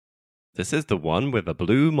This is the one with a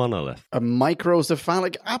blue monolith. A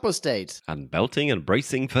microcephalic apostate. And belting and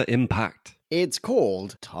bracing for impact. It's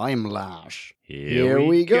called Time Lash. Here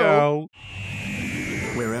we go.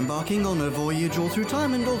 We're embarking on a voyage all through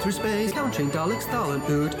time and all through space. Counting Daleks, Thalan,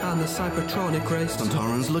 Ood, and the Cybertronic race.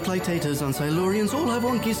 Santarans look like taters and Silurians all have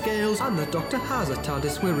wonky scales. And the Doctor has a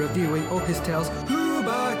TARDIS, we're reviewing all his tales. Who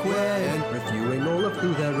back when? Reviewing all of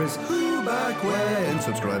who there is. Who back when?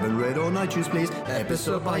 Subscribe and rate on iTunes, please.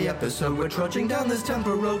 Episode by episode, we're trudging down this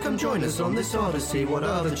temporal road. Come join us on this odyssey. What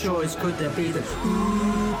other choice could there be than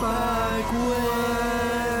who back when?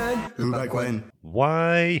 Who back when?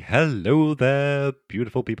 Why, hello there,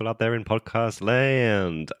 beautiful people out there in podcast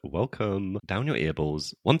land. Welcome down your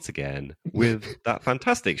earballs once again with that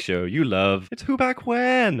fantastic show you love. It's Who Back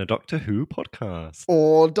When, a Doctor Who podcast.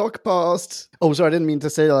 Or Doc Past. Oh, sorry, I didn't mean to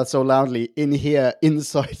say that so loudly. In here,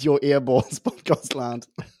 inside your earballs, podcast land.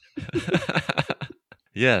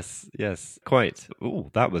 Yes, quite.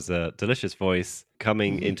 Ooh, that was a delicious voice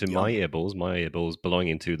coming into my earballs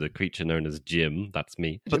belonging to the creature known as Jim. That's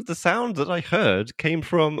me. But the sound that I heard came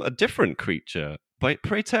from a different creature.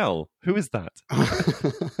 Pray tell, who is that?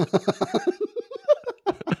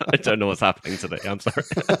 I don't know what's happening today. I'm sorry.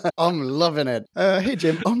 I'm loving it. Hey,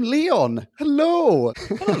 Jim. I'm Leon. Hello.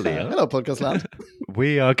 Hello, Leon. Hello, podcast land.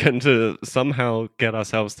 We are going to somehow get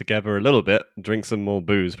ourselves together a little bit, drink some more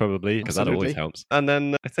booze probably, because that always helps. And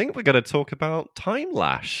then I think we're going to talk about Time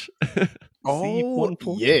Lash. Oh,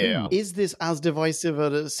 yeah. Is this as divisive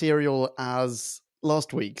a serial as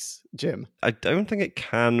last week's, Jim? I don't think it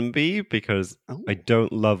can be because I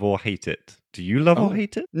don't love or hate it. Do you love or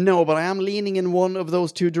hate it? No, but I am leaning in one of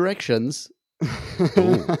those two directions.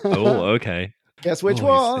 Okay. Guess which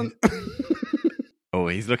one?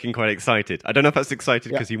 He's looking quite excited. I don't know if that's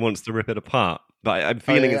excited because he wants to rip it apart, but I'm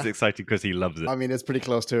feeling it's excited because he loves it. I mean, it's pretty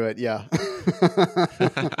close to it, yeah.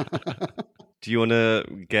 Do you want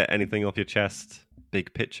to get anything off your chest,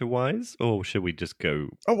 big picture-wise, or should we just go...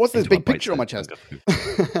 Oh, what's this big picture on my chest?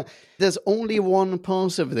 There's only one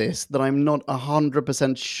part of this that I'm not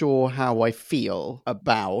 100% sure how I feel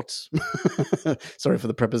about. Sorry for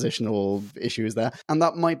the prepositional issues there. And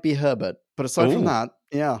that might be Herbert. But aside from that,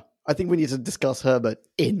 I think we need to discuss Herbert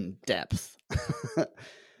in depth.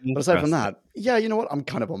 But aside from that, you know what? I'm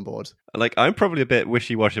kind of on board. I'm probably a bit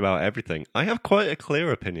wishy-washy about everything. I have quite a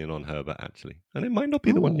clear opinion on Herbert, actually. And it might not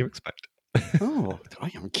be the one you expect.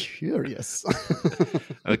 I am curious.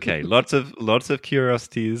 Okay, lots of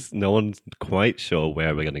curiosities. No one's quite sure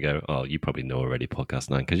where we're going to go. Oh, you probably know already,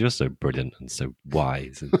 Podcast 9, because you're so brilliant and so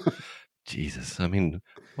wise. And Jesus, I mean,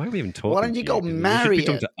 why are we even talking? Why don't you go marry you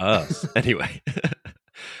should be talking to us anyway?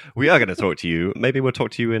 We are going to talk to you. Maybe we'll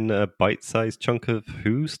talk to you in a bite-sized chunk of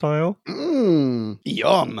Who style.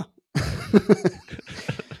 Yum.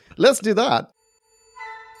 Let's do that.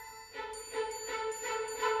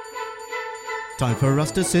 Time for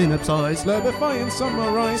us to synopsize, clarify and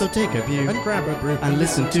summarize. So take a view and grab a brew and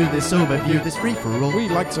listen to this overview, this free-for-all we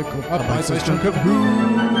like to call a bite-sized chunk of Who.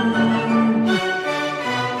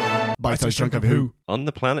 Bite-sized chunk of Who. On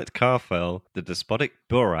the planet Carfel, the despotic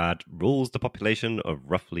Burad rules the population of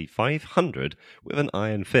roughly 500 with an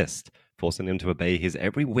iron fist, forcing them to obey his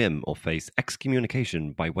every whim or face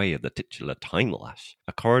excommunication by way of the titular Time Lash,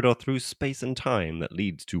 a corridor through space and time that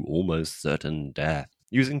leads to almost certain death.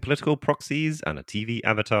 Using political proxies and a TV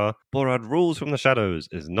avatar, Borad rules from the shadows,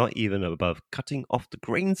 is not even above cutting off the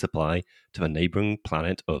grain supply to the neighboring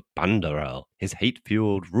planet of Bandarel. His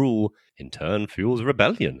hate-fueled rule in turn fuels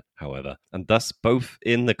rebellion, however, and thus both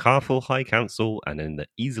in the Carfel High Council and in the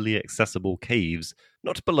easily accessible caves,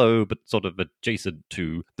 not below but sort of adjacent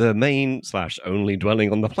to the main/only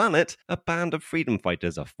dwelling on the planet, a band of freedom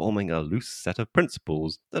fighters are forming a loose set of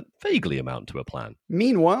principles that vaguely amount to a plan.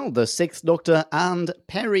 Meanwhile, the Sixth Doctor and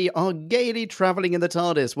Perry are gaily travelling in the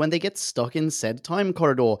TARDIS when they get stuck in said time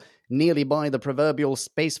corridor, nearly by the proverbial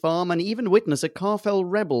space farm, and even witness a Carfel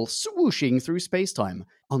rebel swooshing through space-time,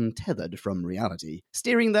 untethered from reality.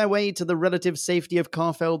 Steering their way to the relative safety of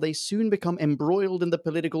Carfel, they soon become embroiled in the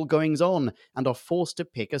political goings-on and are forced to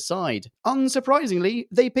pick a side. Unsurprisingly,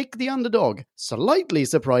 they pick the underdog. Slightly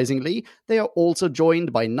surprisingly, they are also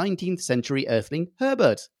joined by 19th century Earthling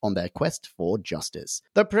Herbert on their quest for justice.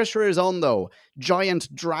 The pressure is on, though.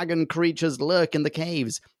 Giant dragon creatures lurk in the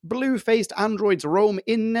caves. Blue-faced androids roam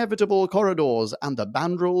inevitable corridors, and the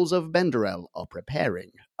Bandrels of Benderel are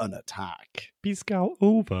preparing an attack. P-Scout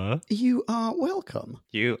over. You are welcome.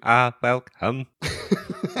 You are welcome.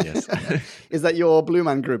 Yes. Is that your Blue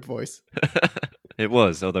Man Group voice? It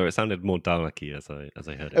was, although it sounded more Dalek-y as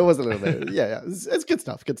I heard it. It was a little bit. Yeah. It's good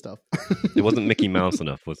stuff. Good stuff. It wasn't Mickey Mouse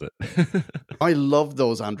enough, was it? I love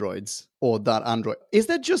those androids, or that android. Is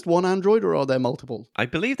there just one android, or are there multiple? I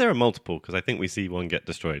believe there are multiple, because I think we see one get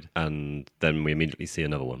destroyed, and then we immediately see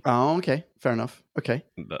another one. Oh, okay. Fair enough. Okay.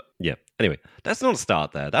 But yeah, anyway, let's not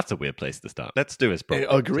start there. That's a weird place to start. Let's do this properly.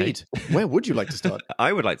 Agreed. Where would you like to start?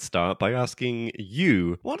 I would like to start by asking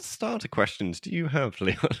you, what starter questions do you have,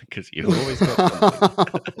 Leon? Because you've always got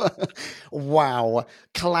something. Wow.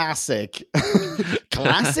 Classic.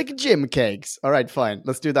 Classic gym cakes. All right, fine.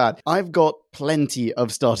 Let's do that. I've got plenty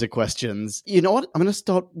of starter questions. You know what? I'm going to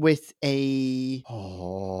start with I'm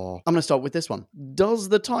going to start with this one. Does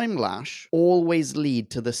the time lash always lead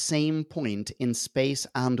to the same point in space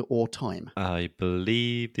and or time? I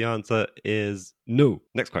believe the answer is no.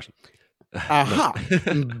 Next question. Aha.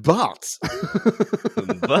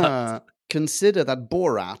 But consider that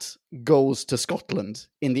Borat goes to Scotland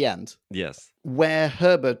in the end, Yes. where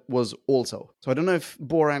Herbert was also. So I don't know if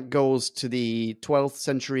Borat goes to the 12th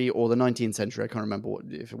century or the 19th century. I can't remember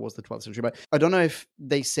if it was the 12th century, but I don't know if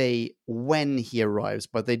they say when he arrives,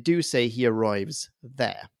 but they do say he arrives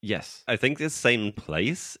there. Yes. I think the same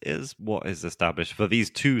place is what is established for these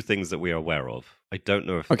two things that we are aware of. I don't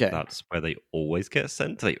know if that's where they always get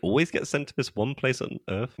sent. Do they always get sent to this one place on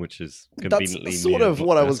Earth, which is conveniently That's sort of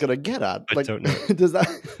what I was going to get at. I don't know. Does that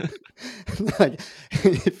like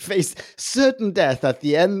face certain death at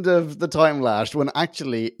the end of the time lash when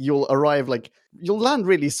actually you'll arrive you'll land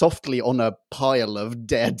really softly on a pile of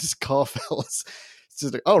dead Carfels. It's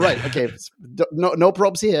just like, oh right, okay, no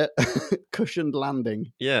props here. Cushioned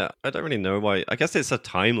landing. Yeah, I don't really know why. I guess it's a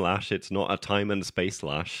time lash. It's not a time and space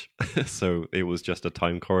lash. So it was just a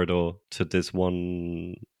time corridor to this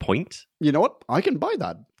one point. You know what? I can buy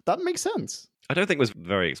that. That makes sense. I don't think it was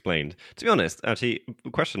very explained. To be honest, actually,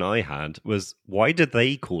 the question I had was, why did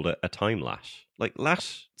they call it a time lash? Like,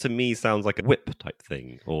 lash to me sounds like a whip type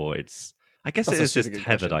thing, or it's... I guess That's it is a super just good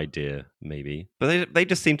tethered question. idea, maybe. But they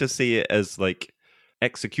just seem to see it as, like,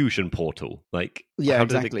 execution portal. Like, Yeah, how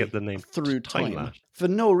exactly. did it get the name Through time. lash? For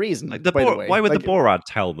no reason. Like by the way. why would Like, the Borat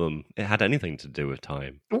tell them it had anything to do with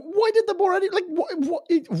time? Why did the Borat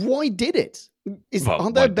why did it? Aren't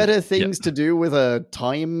why there better did- things to do with a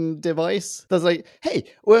time device? That's like, hey,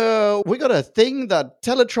 well, we got a thing that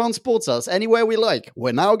teletransports us anywhere we like.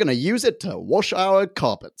 We're now going to use it to wash our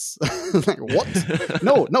carpets. Like, what?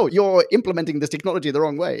 No, you're implementing this technology the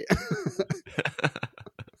wrong way.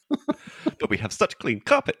 But we have such clean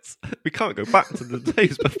carpets. We can't go back to the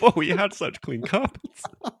days before we had such clean carpets.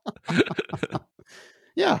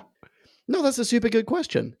 Yeah. No, that's a super good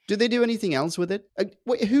question. Do they do anything else with it?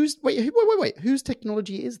 Wait, whose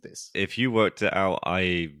technology is this? If you worked it out,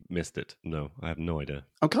 I missed it. No, I have no idea.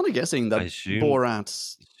 I'm kind of guessing that I assume-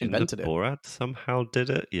 Borat invented it. Borat somehow did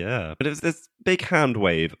it, yeah. But it was this big hand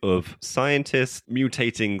wave of scientist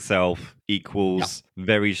mutating self equals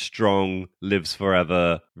very strong, lives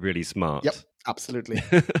forever, really smart. Yep, absolutely.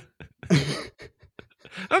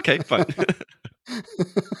 Okay, fine.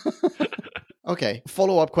 Okay,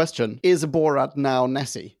 follow-up question. Is Borat now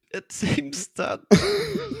Nessie? It seems that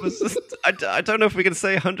was just, I don't know if we can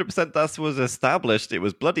say 100% that was established. It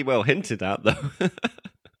was bloody well hinted at, though.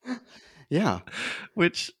 Yeah.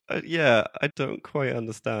 Which, I don't quite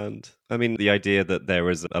understand. I mean, the idea that there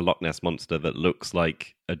is a Loch Ness monster that looks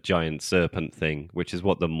like a giant serpent thing, which is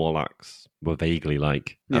what the Morlocks were vaguely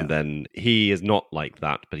like. Yeah. And then he is not like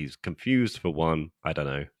that, but he's confused for one. I don't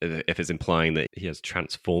know if it's implying that he has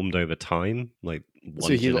transformed over time, like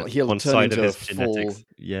So he'll one turn side of into his a full- genetics.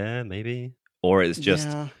 Yeah, maybe. Or it's just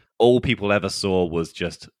Yeah. all people ever saw was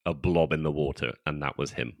just a blob in the water, and that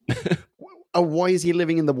was him. Oh, why is he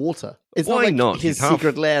living in the water? It's Why not like not? his He's half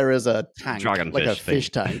secret lair is a tank, dragonfish like a fish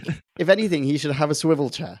thing. tank. If anything, he should have a swivel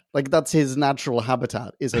chair. Like, that's his natural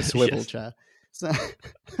habitat, is a swivel Yes. chair. So...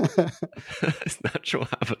 His natural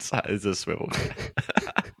habitat is a swivel chair.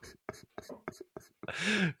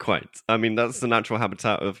 Quite. I mean, that's the natural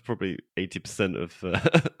habitat of probably 80% of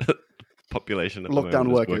population at the Lockdown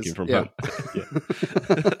moment workers. is working from Yeah. home.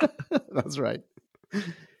 Yeah. That's right.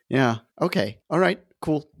 Yeah. Okay. All right.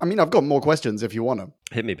 Cool. I mean, I've got more questions if you want them.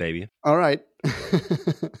 Hit me, baby. All right.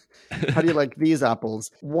 How do you like these apples?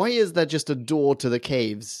 Why is there just a door to the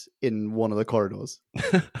caves in one of the corridors?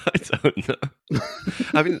 I don't know.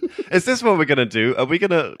 I mean, is this what we're going to do? Are we going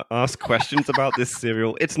to ask questions about this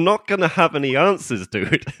cereal? It's not going to have any answers,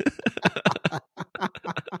 dude.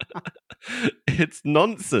 It's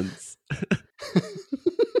nonsense.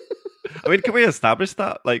 I mean, can we establish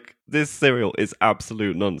that? Like, this cereal is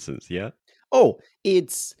absolute nonsense, yeah? Oh,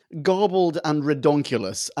 it's garbled and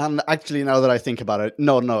redonkulous. And actually, now that I think about it,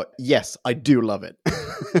 no, yes, I do love it.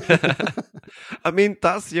 I mean,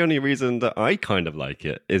 that's the only reason that I kind of like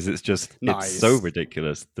it, is it's just, Nice. it's so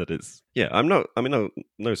ridiculous that it's,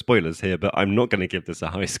 no spoilers here, but I'm not going to give this a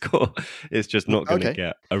high score. It's just not going to Okay.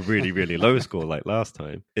 get a really, really low score like last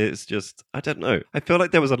time. It's just, I don't know. I feel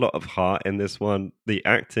like there was a lot of heart in this one. The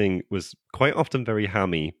acting was quite often very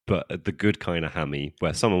hammy, but the good kind of hammy,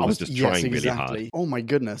 where someone was just trying really hard. Oh my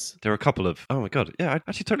goodness. There were a couple of, oh my God, yeah, I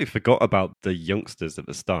actually totally forgot about the youngsters at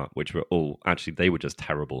the start, which were all, actually, they were just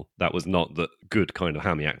terrible. That was not the good kind of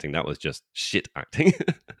hammy acting. That was just shit acting.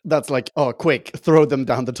 That's like, oh, quick, throw them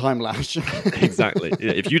down the time lash. Exactly.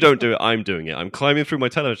 Yeah, if you don't do it, I'm doing it. I'm climbing through my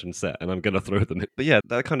television set and I'm going to throw them in. But yeah,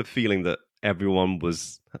 that kind of feeling that everyone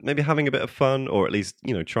was maybe having a bit of fun, or at least,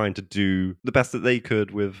 trying to do the best that they could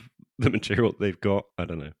with the material they've got. I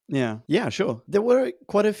don't know. Yeah, sure. There were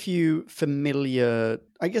quite a few familiar,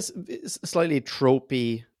 I guess, slightly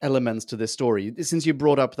tropey elements to this story. Since you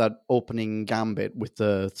brought up that opening gambit with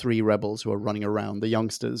the three rebels who are running around, the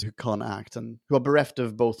youngsters who can't act and who are bereft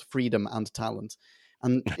of both freedom and talent.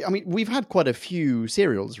 And I mean, we've had quite a few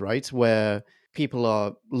serials, right, where people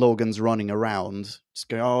are Logan's running around just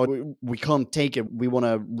going, oh, we can't take it. We want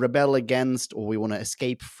to rebel against, or we want to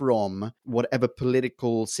escape from whatever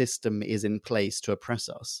political system is in place to oppress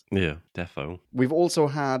us. Yeah, defo. We've also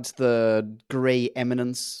had the grey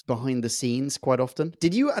eminence behind the scenes quite often.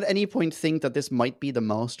 Did you at any point think that this might be the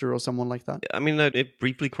Master or someone like that? I mean, it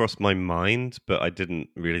briefly crossed my mind, but I didn't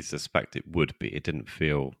really suspect it would be. It didn't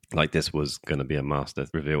feel like this was going to be a Master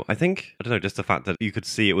reveal. I think, I don't know, just the fact that you could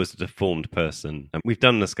see it was a deformed person. And we've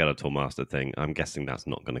done the Skeletor Master thing. I'm guessing that's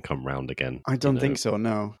not going to come round again. I don't think so,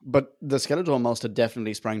 no. But the Skeletor Master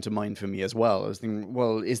definitely sprang to mind for me as well. I was thinking,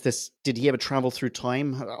 well, did he ever travel through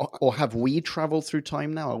time? Or have we traveled through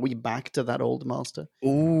time now? Are we back to that old Master?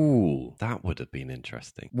 Ooh, that would have been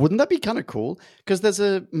interesting. Wouldn't that be kind of cool? Because there's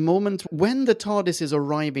a moment when the TARDIS is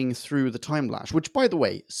arriving through the time lash, which, by the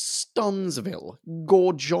way, Stunsville,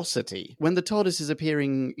 gorgeosity. When the TARDIS is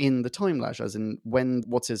appearing in the time lash, as in when,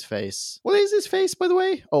 what's his face? What is his face, by the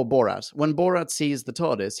way? Oh, Borat. When Borat sees the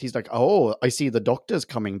TARDIS, he's like, oh, I see the Doctor's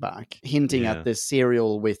coming back, hinting at this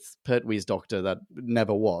serial with Pertwee's Doctor that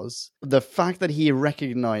never was. The fact that he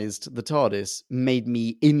recognized the TARDIS made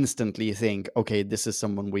me instantly think, okay, this is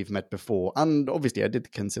someone we've met before. And obviously I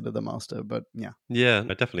did consider the Master, but yeah. Yeah,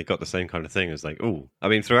 I definitely got the same kind of thing. It was like, oh, I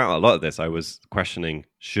mean, throughout a lot of this, I was questioning,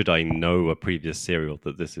 should I know a previous serial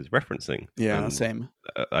that this is referencing? Yeah, and same.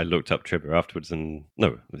 I looked up trivia afterwards and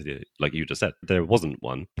no, like you just said, there wasn't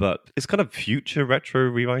one, but it's kind of future retro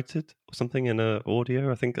rewrited or something in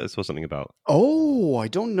audio. I think I saw something about. Oh, I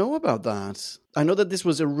don't know about that. I know that this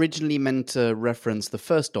was originally meant to reference the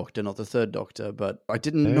first Doctor, not the third Doctor, but I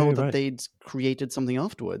didn't know that they'd created something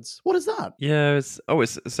afterwards. What is that? Yeah, it's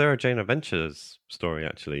Sarah Jane Adventures story,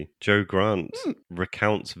 actually. Joe Grant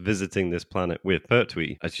recounts visiting this planet with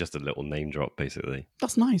Pertwee. It's just a little name drop, basically.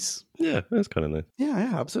 That's nice. Yeah, that's kind of nice.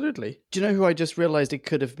 Yeah, absolutely. Do you know who I just realized it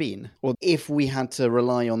could have been? Or if we had to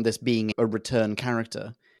rely on this being a return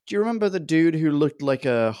character. Do you remember the dude who looked like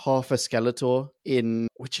a half a Skeletor in,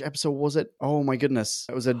 which episode was it? Oh my goodness.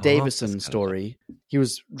 It was a Davison story. He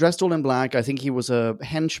was dressed all in black. I think he was a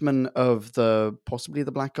henchman of possibly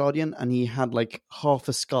the Black Guardian, and he had like half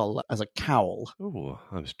a skull as a cowl. Oh,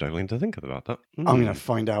 I'm struggling to think about that. I'm going to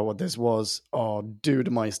find out what this was. Oh,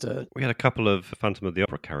 Dude Meister. We had a couple of Phantom of the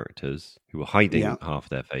Opera characters who were hiding half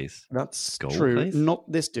their face. That's Skull true. face? Not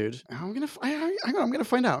this dude. I'm going to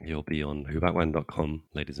find out. You'll be on whobackwhen.com,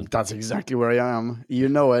 ladies and That's exactly where I am. You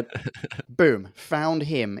know it. Boom. Found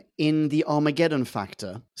him in the Armageddon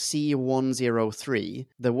Factor, C-103.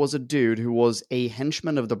 There was a dude who was a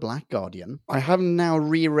henchman of the Black Guardian. I have now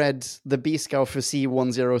reread the B-Scout for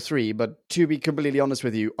C-103, but to be completely honest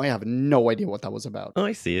with you, I have no idea what that was about.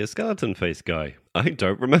 I see a skeleton face guy. I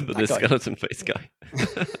don't remember this skeleton face guy.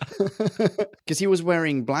 Because he was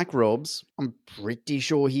wearing black robes. I'm pretty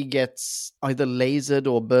sure he gets either lasered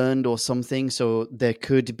or burned or something. So there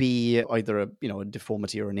could be either a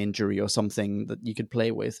deformity or an injury or something that you could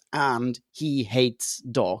play with. And he hates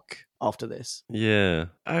Doc after this. Yeah,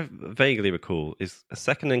 I vaguely recall is a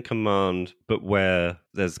second in command, but where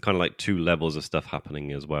there's kind of like two levels of stuff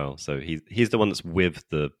happening as well. So he's the one that's with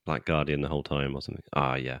the Black Guardian the whole time or something.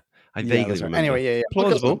 Ah, yeah. I vaguely remember. Anyway, yeah.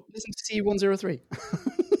 Plausible. Listen to C-103.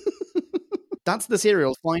 That's the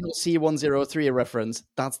serial, final C-103 reference.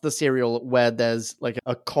 That's the serial where there's like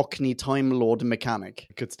a Cockney Time Lord mechanic.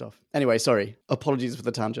 Good stuff. Anyway, sorry. Apologies for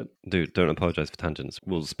the tangent. Dude, don't apologize for tangents.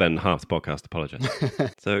 We'll spend half the podcast apologizing.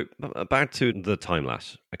 So, back to the time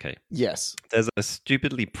lash. Okay. Yes. There's a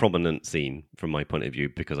stupidly prominent scene, from my point of view,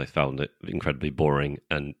 because I found it incredibly boring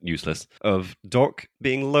and useless, of Doc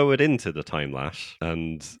being lowered into the time lash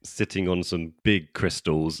and sitting on some big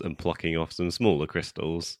crystals and plucking off some smaller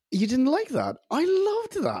crystals. You didn't like that? I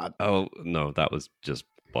loved that. Oh, no, that was just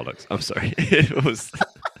bollocks. I'm sorry. It was...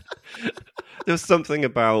 There was something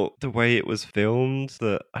about the way it was filmed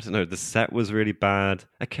that, I don't know, the set was really bad.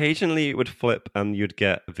 Occasionally it would flip and you'd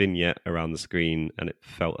get a vignette around the screen and it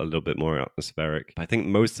felt a little bit more atmospheric. But I think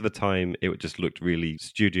most of the time it just looked really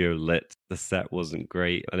studio lit. The set wasn't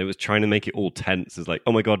great and it was trying to make it all tense. It's like,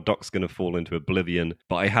 oh my God, Doc's going to fall into oblivion.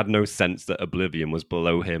 But I had no sense that oblivion was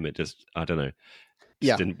below him. It just, I don't know,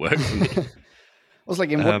 just didn't work for me. I was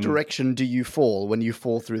like, in what direction do you fall when you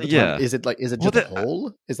fall through the time? Is it just a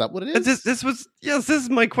hole? Is that what it is? This is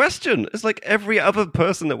my question. It's like every other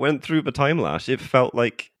person that went through the time lash, it felt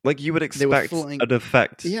like you would expect an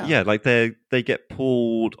effect. Yeah, like they get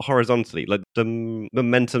pulled horizontally. Like the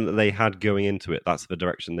momentum that they had going into it, that's the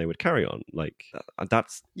direction they would carry on. Like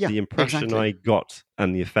that's the impression I got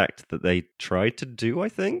and the effect that they tried to do, I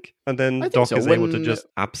think. And then Doc is able to just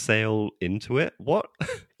abseil into it. What?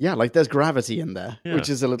 Yeah, like there's gravity in there, which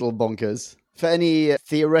is a little bonkers. For any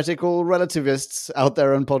theoretical relativists out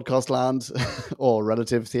there in podcast land, or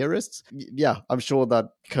relative theorists, yeah, I'm sure that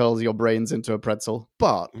curls your brains into a pretzel.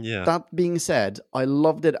 But that being said, I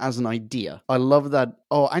loved it as an idea. I love that,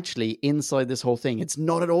 actually, inside this whole thing, it's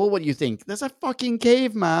not at all what you think. There's a fucking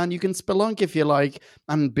cave, man. You can spelunk if you like.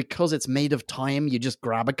 And because it's made of time, you just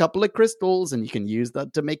grab a couple of crystals and you can use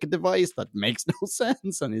that to make a device that makes no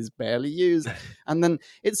sense and is barely used. And then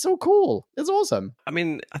it's so cool. It's awesome. I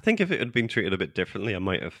mean, I think if it had been treated a bit differently, I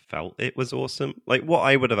might have felt it was awesome. Like what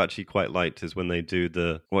I would have actually quite liked is when they do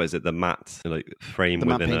the matte like frame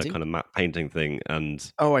within a kind of matte painting thing.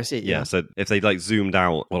 And I see. Yeah. So if they like zoomed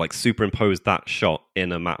out or like superimposed that shot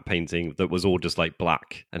in a matte painting that was all just like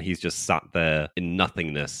black and he's just sat there in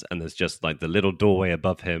nothingness and there's just like the little doorway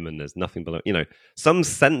above him and there's nothing below, some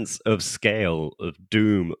sense of scale, of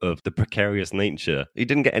doom, of the precarious nature. You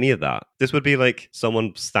didn't get any of that. This would be like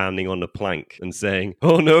someone standing on a plank and saying,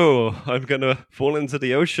 oh no, I'm gonna fall into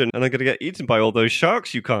the ocean and I'm gonna get eaten by all those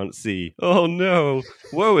sharks you can't see. Oh no,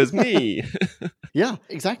 woe is me. Yeah,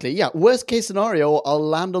 exactly. Yeah, worst case scenario, I'll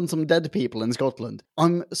land on some dead people in Scotland.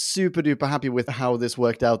 I'm super duper happy with how this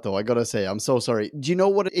worked out, though. I gotta say, I'm so sorry. Do you know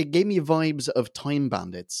what? It gave me vibes of Time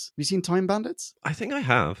Bandits. Have you seen Time Bandits? I think I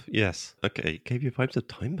have, yes. Okay, it gave you vibes of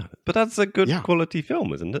Time Bandits. But that's a good quality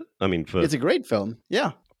film, isn't it? I mean, it's a great film,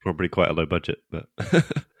 yeah. Probably quite a low budget, but...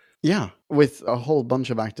 Yeah, with a whole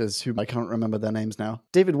bunch of actors who I can't remember their names now.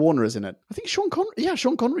 David Warner is in it. I think Sean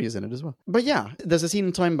Connery is in it as well. But yeah, there's a scene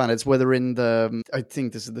in Time Bandits where they're in I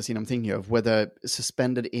think this is the scene I'm thinking of, where they're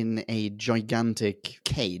suspended in a gigantic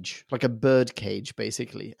cage, like a bird cage,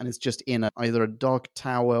 basically. And it's just in either a dark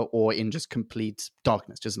tower or in just complete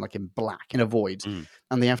darkness, just like in black, in a void.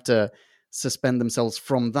 And they have to suspend themselves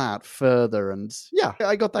from that further, and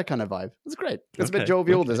I got that kind of vibe. It's great. It's a bit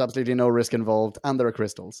jovial. There's absolutely no risk involved, and there are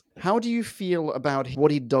crystals. How do you feel about what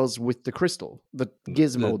he does with the crystal, the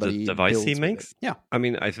gizmo that he device he makes? Yeah, I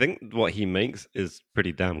mean, I think what he makes is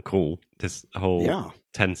pretty damn cool. This whole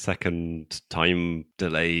 10-second time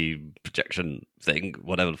delay projection thing,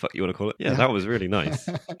 whatever the fuck you want to call it. Yeah, that was really nice.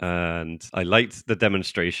 And I liked the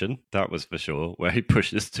demonstration, that was for sure, where he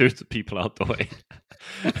pushes two of the people out the way.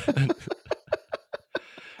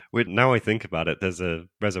 Now I think about it, there's a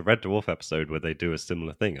Red Dwarf episode where they do a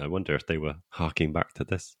similar thing. I wonder if they were harking back to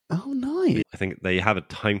this. Oh, nice. I think they have a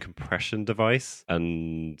time compression device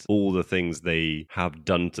and all the things they have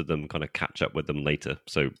done to them kind of catch up with them later.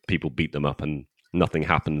 So people beat them up and nothing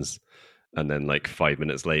happens. And then like 5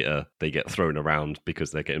 minutes later, they get thrown around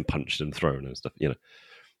because they're getting punched and thrown and stuff,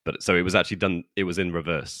 But so it was actually done, it was in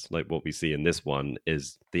reverse. Like what we see in this one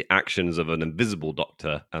is the actions of an invisible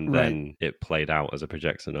doctor and then it played out as a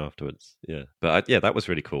projection afterwards. Yeah. But that was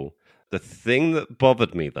really cool. The thing that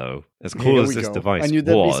bothered me though, as cool as this device was, I knew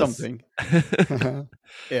there'd be something.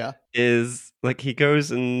 Is like he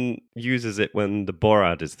goes and uses it when the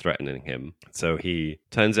Borad is threatening him. So he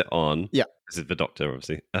turns it on. Yeah. This is the doctor,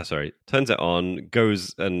 obviously. Turns it on,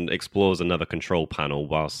 goes and explores another control panel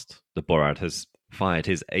whilst the Borad has fired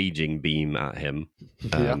his aging beam at him,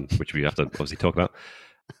 which we have to obviously talk about.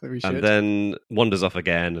 And then wanders off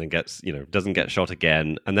again and gets, doesn't get shot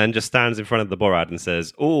again, and then just stands in front of the Borad and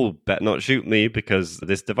says, "Oh, better not shoot me because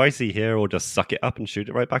this devicey here will just suck it up and shoot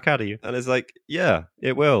it right back at you." And it's like, yeah,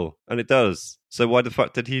 it will, and it does. So why the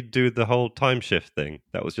fuck did he do the whole time shift thing?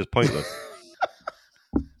 That was just pointless.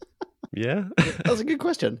 Yeah. That's a good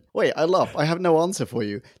question. Wait, I laugh. I have no answer for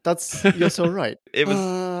you. You're so right. It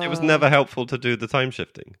was never helpful to do the time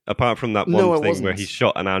shifting, apart from that one thing where he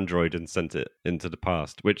shot an android and sent it into the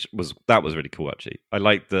past, that was really cool. Actually, I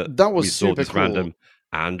liked that was we saw this cool. Random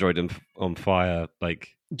android on fire, like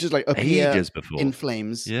just like appear ages before in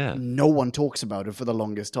flames. Yeah, no one talks about it for the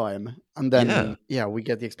longest time, and then we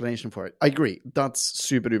get the explanation for it. I agree. That's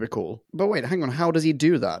super duper cool. But wait, hang on. How does he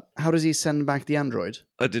do that? How does he send back the android?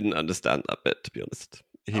 I didn't understand that bit, to be honest.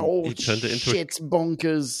 He turned it into a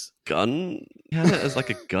bonkers gun. He had it as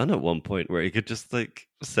like a gun at one point where he could just like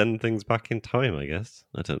send things back in time, I guess.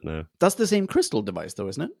 I don't know. That's the same crystal device though,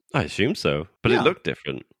 isn't it? I assume so. But it looked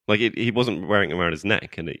different. Like he wasn't wearing it around his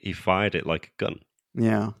neck, and he fired it like a gun.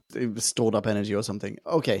 Yeah, it was stored up energy or something.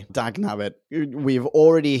 Okay, dagnabbit. We've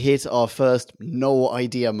already hit our first no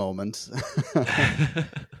idea moment.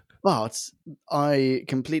 But I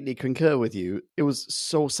completely concur with you. It was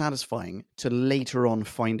so satisfying to later on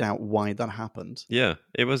find out why that happened. Yeah,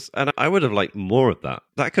 it was. And I would have liked more of that.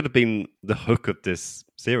 That could have been the hook of this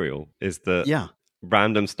serial, is that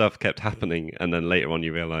random stuff kept happening. And then later on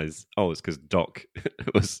you realize, it's because Doc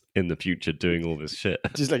was in the future doing all this shit.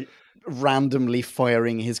 Just like randomly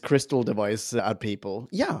firing his crystal device at people.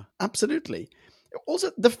 Yeah, absolutely.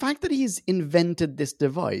 Also, the fact that he's invented this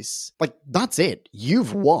device, like, that's it.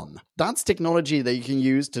 You've won. That's technology that you can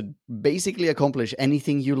use to basically accomplish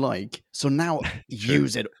anything you like. So now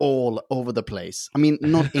use it all over the place. I mean,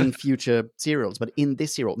 not in future serials, but in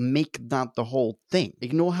this serial, make that the whole thing.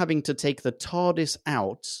 Ignore having to take the TARDIS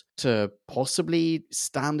out to possibly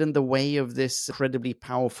stand in the way of this incredibly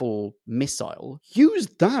powerful missile. Use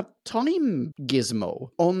that time gizmo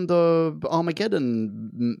on the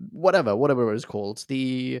Armageddon, whatever it was called.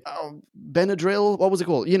 The Benadryl, what was it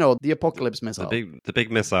called? You know, the Apocalypse missile. The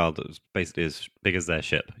big missile that was basically as big as their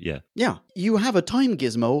ship, yeah. Yeah, you have a time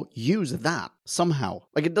gizmo, use that somehow.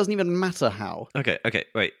 Like, it doesn't even matter how. Okay,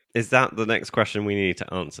 wait. Is that the next question we need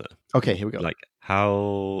to answer? Okay, here we go. Like,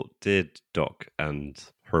 how did Doc and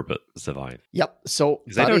Herbert survive? Yep, so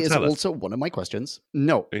that is also one of my questions.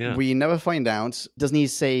 No, we never find out. Doesn't he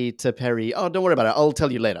say to Perry, don't worry about it, I'll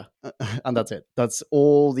tell you later. And that's it. That's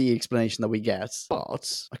all the explanation that we get.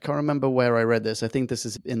 But I can't remember where I read this. I think this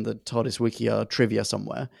is in the TARDIS Wiki trivia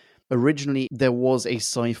somewhere. Originally, there was a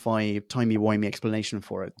sci-fi timey-wimey explanation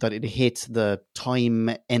for it, that it hit the time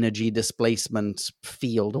energy displacement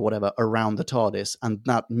field or whatever around the TARDIS, and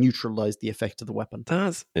that neutralized the effect of the weapon.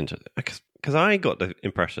 That's interesting. Because I got the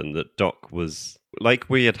impression that Doc was, like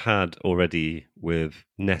we had already with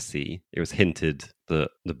Nessie, it was hinted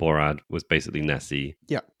that the Borad was basically Nessie.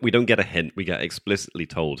 Yeah. We don't get a hint, we get explicitly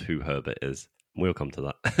told who Herbert is. We'll come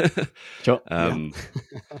to that. Sure.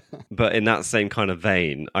 But in that same kind of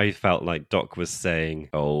vein, I felt like Doc was saying,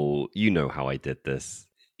 you know how I did this.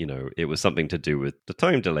 You know, it was something to do with the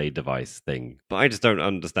time delay device thing. But I just don't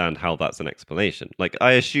understand how that's an explanation. Like,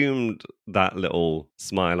 I assumed that little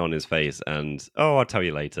smile on his face and, I'll tell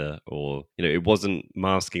you later. Or, you know, it wasn't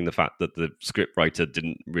masking the fact that the scriptwriter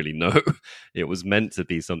didn't really know. It was meant to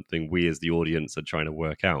be something we as the audience are trying to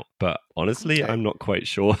work out. But honestly, I'm not quite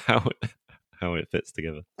sure how it fits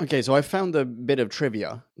together. Okay, so I found a bit of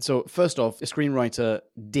trivia. So first off, the screenwriter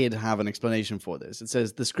did have an explanation for this. It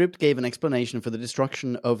says, the script gave an explanation for the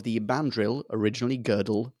destruction of the Bandril, originally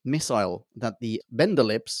Girdle, missile, that the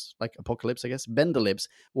Benderlips, like Apocalypse, I guess, Benderlips,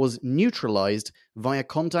 was neutralized via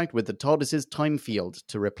contact with the TARDIS's time field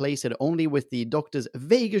to replace it only with the Doctor's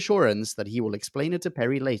vague assurance that he will explain it to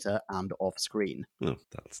Perry later and off-screen. Oh,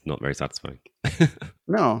 that's not very satisfying.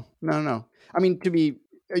 No. I mean,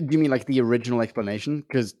 do you mean like the original explanation?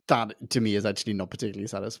 Because that, to me, is actually not particularly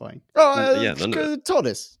satisfying.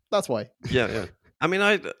 TARDIS. That's why. Yeah. I mean,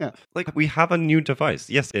 like, we have a new device.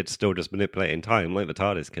 Yes, it's still just manipulating time like the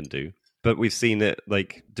TARDIS can do. But we've seen it,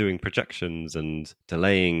 like, doing projections and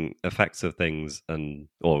delaying effects of things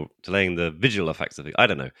or delaying the visual effects of it. I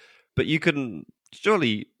don't know. But you can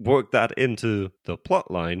surely work that into the plot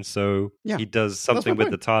line so he does something with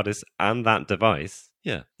the TARDIS and that device.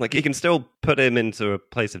 Yeah, like he can still put him into a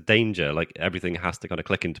place of danger, like everything has to kind of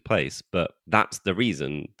click into place, but that's the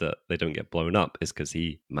reason that they don't get blown up, is because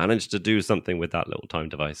he managed to do something with that little time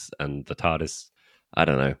device, and the TARDIS, I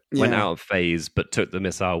don't know, went out of phase, but took the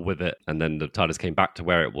missile with it, and then the TARDIS came back to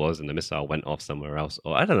where it was, and the missile went off somewhere else,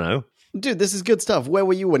 or I don't know. Dude, this is good stuff. Where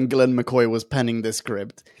were you when Glenn McCoy was penning this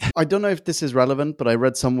script? I don't know if this is relevant, but I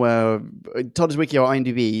read somewhere, TARDIS Wiki or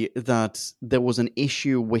IMDb, that there was an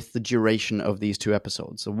issue with the duration of these two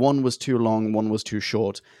episodes. So one was too long, one was too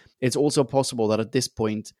short. It's also possible that at this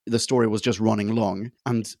point, the story was just running long,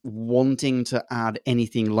 and wanting to add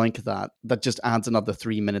anything like that just adds another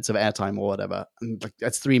 3 minutes of airtime or whatever. And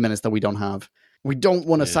that's 3 minutes that we don't have. We don't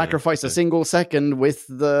want to sacrifice a single second with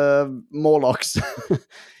the Morlocks.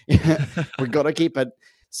 We got to keep it.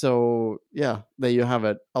 So, yeah, there you have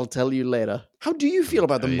it. I'll tell you later. How do you feel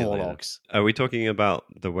about the Morlocks? Are we talking about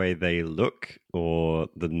the way they look or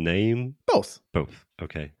the name? Both. Both.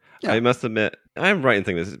 Okay. Yeah. I must admit, I'm right in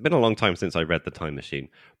thinking this. It's been a long time since I read The Time Machine,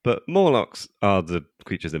 but Morlocks are the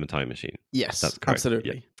creatures in the Time Machine. Yes, that's correct.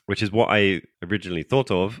 Absolutely. Yeah. Which is what I originally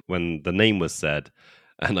thought of when the name was said.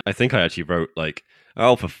 And I think I actually wrote like,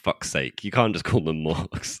 oh, for fuck's sake, you can't just call them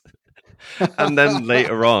Morlocks. And then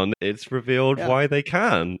later on, it's revealed why they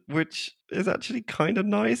can, which is actually kind of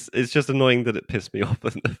nice. It's just annoying that it pissed me off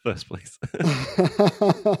in the first place.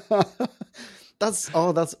 That's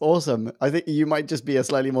awesome. I think you might just be a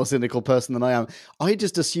slightly more cynical person than I am. I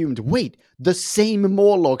just assumed, wait, the same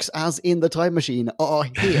Morlocks as in the Time Machine are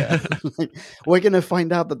here. We're going to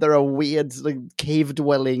find out that there are weird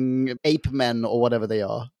cave-dwelling ape men or whatever they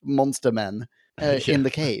are, monster men in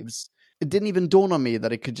the caves. It didn't even dawn on me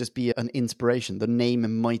that it could just be an inspiration. The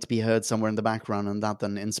name might be heard somewhere in the background and that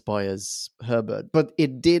then inspires Herbert. But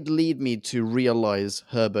it did lead me to realize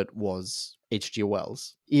Herbert was H.G.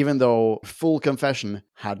 Wells. Even though, full confession,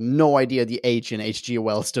 had no idea the H in H.G.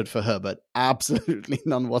 Wells stood for Herbert. Absolutely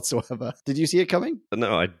none whatsoever. Did you see it coming?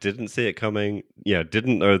 No, I didn't see it coming. Yeah,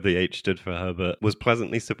 didn't know the H stood for Herbert. Was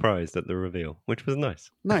pleasantly surprised at the reveal, which was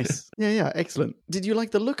nice. Nice. Yeah, excellent. Did you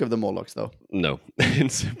like the look of the Morlocks, though? No. In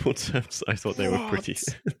simple terms, I thought they were pretty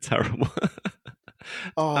terrible.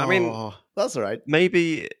 I mean, that's all right.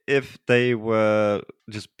 Maybe if they were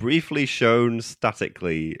just briefly shown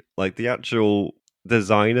statically, like the actual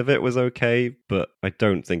design of it was okay, but I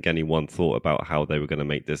don't think anyone thought about how they were going to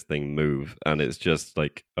make this thing move. And it's just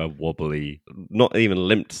like a wobbly, not even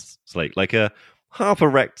limped snake, like a half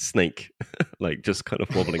erect snake, like just kind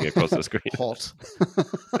of wobbling across the screen. Hot.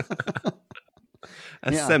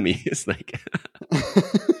 A semi-snake.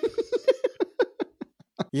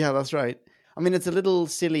 Yeah, that's right. I mean, it's a little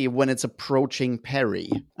silly when it's approaching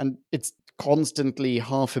Perry, and it's constantly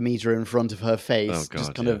half a meter in front of her face,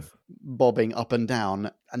 just kind of bobbing up and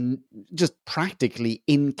down, and just practically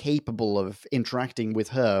incapable of interacting with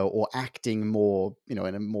her or acting more, in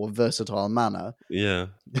a more versatile manner. Yeah.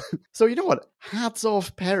 So you know what? Hats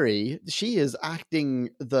off Perry. She is acting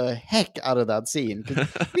the heck out of that scene.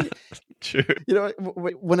 True.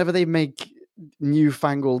 Whenever they make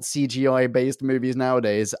newfangled CGI-based movies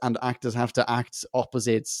nowadays, and actors have to act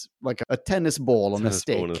opposite like a tennis ball on a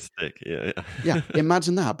stick. Yeah,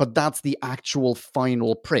 imagine that. But that's the actual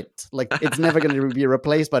final print. Like, it's never going to be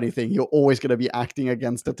replaced by anything. You're always going to be acting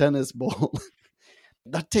against a tennis ball.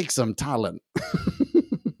 That takes some talent.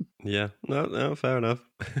 Yeah, no, fair enough.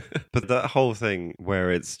 But that whole thing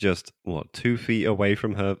where it's just 2 feet away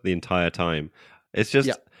from her the entire time, it's just.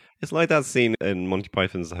 Yeah. It's like that scene in Monty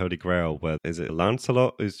Python's The Holy Grail where, is it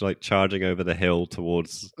Lancelot who's like charging over the hill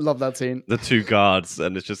towards... Love that scene. The two guards,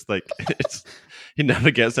 and it's just like, he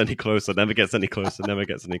never gets any closer, never gets any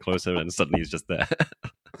closer, and suddenly he's just there.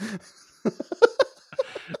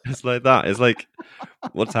 It's like that. It's like,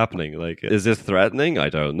 what's happening? Like, is this threatening? I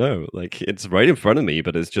don't know. Like, it's right in front of me,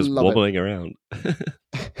 but it's just wobbling around.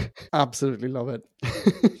 Absolutely love it.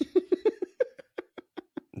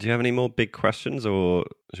 Do you have any more big questions, or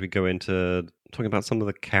should we go into talking about some of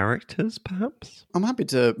the characters, perhaps? I'm happy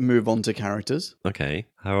to move on to characters. Okay.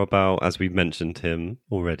 How about, as we mentioned him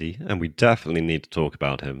already, and we definitely need to talk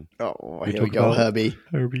about him. Oh, here we go, Herbie.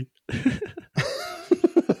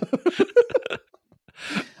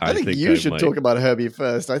 I think you should talk about Herbie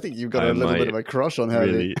first. I think you've got a little bit of a crush on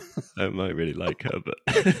Herbie. I might really like Herbert.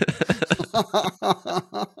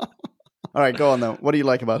 All right, go on then. What do you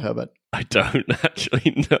like about Herbert? I don't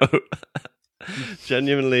actually know.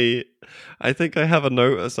 Genuinely, I think I have a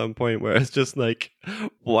note at some point where it's just like,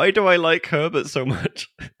 why do I like Herbert so much?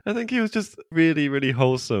 I think he was just really, really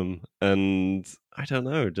wholesome, and I don't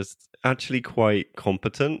know, just actually quite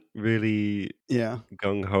competent, really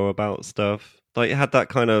gung-ho about stuff. Like, it had that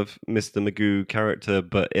kind of Mr. Magoo character,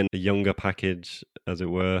 but in a younger package, as it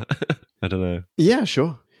were. I don't know. Yeah,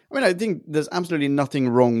 sure. I mean, I think there's absolutely nothing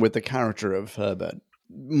wrong with the character of Herbert.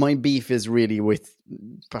 My beef is really with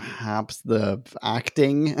perhaps the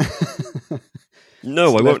acting.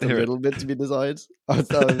 No, I won't hear a little bit to be desired.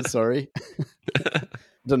 I'm sorry.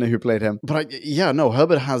 Don't know who played him. But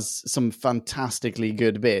Herbert has some fantastically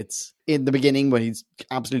good bits. In the beginning, when he's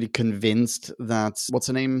absolutely convinced that, what's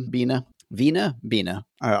her name? Bina? Bina.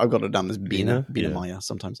 I've got it down as Bina Yeah. Maya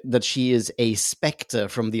sometimes. That she is a spectre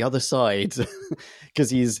from the other side because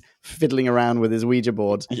he's fiddling around with his Ouija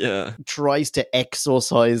board. Yeah, Tries to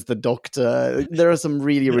exorcise the Doctor. There are some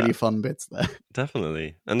really fun bits there.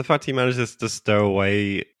 definitely. And the fact he manages to stow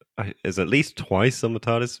away is at least twice on the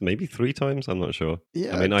TARDIS, maybe 3 times. I'm not sure.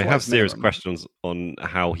 Yeah, I mean, I have twice serious minimum. questions on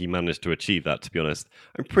how he managed to achieve that, to be honest.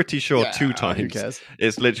 I'm pretty sure Yeah, 2 who times. cares?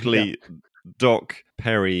 It's literally Doc,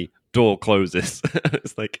 Perry, door closes.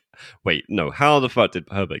 It's like, wait, no, how the fuck did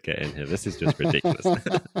Herbert get in here? This is just ridiculous.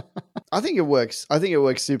 I think it works. I think it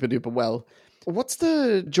works super duper well. What's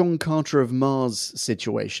the John Carter of Mars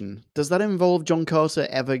situation? Does that involve John Carter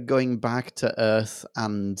ever going back to Earth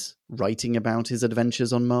and writing about his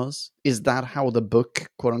adventures on Mars? Is that how the book,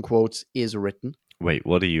 quote unquote, is written? Wait,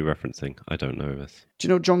 what are you referencing? I don't know this. Do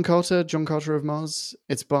you know John Carter of Mars?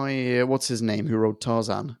 It's by, what's his name, who wrote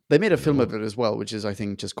Tarzan. They made a film of it as well, which is, I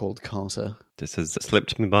think, just called Carter. This has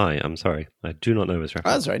slipped me by. I'm sorry. I do not know this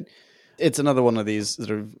reference. That's right. It's another one of these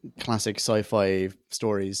sort of classic sci-fi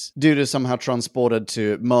stories. Dude is somehow transported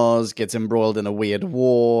to Mars, gets embroiled in a weird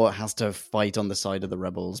war, has to fight on the side of the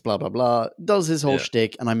rebels, blah, blah, blah. Does his whole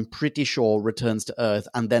shtick, and I'm pretty sure returns to Earth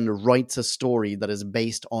and then writes a story that is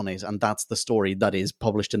based on it. And that's the story that is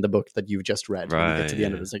published in the book that you've just read. When you get to the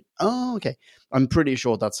end of it, it's like, oh, okay. I'm pretty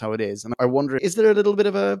sure that's how it is. And I wonder, is there a little bit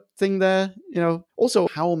of a thing there? You know, also,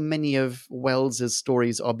 how many of Wells's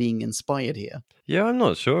stories are being inspired here? Yeah, I'm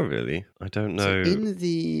not sure, really. I don't know So in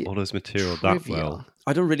the all his material that trivia, well.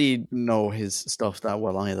 I don't really know his stuff that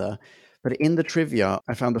well either. But in the trivia,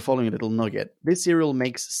 I found the following little nugget. This serial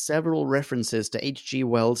makes several references to H.G.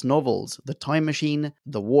 Wells' novels, The Time Machine,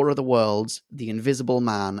 The War of the Worlds, The Invisible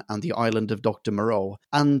Man, and The Island of Dr. Moreau.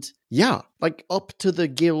 And yeah, like up to the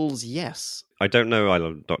gills, yes. I don't know I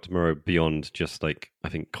love Dr. Moreau beyond just, like, I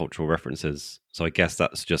think cultural references. So I guess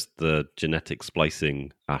that's just the genetic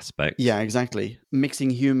splicing aspect. Yeah, exactly.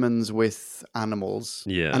 Mixing humans with animals.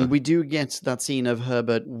 Yeah. And we do get that scene of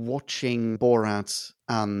Herbert watching Borat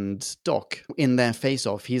and Doc in their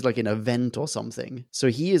face-off. He's like in a vent or something. So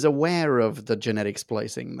he is aware of the genetic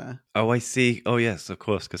splicing there. Oh, I see. Oh, yes, of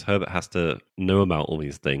course, because Herbert has to know about all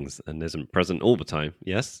these things and isn't present all the time.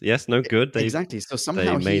 Yes, no, good. Exactly. So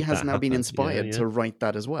somehow he made has that now been happen. inspired Yeah. to write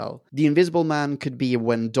that as well. The Invisible Man could be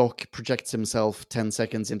when Doc projects himself 10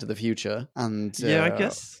 seconds into the future. And Yeah, I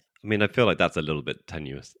guess. I mean, I feel like that's a little bit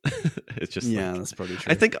tenuous. It's just Yeah, like, that's probably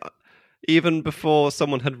true. I think even before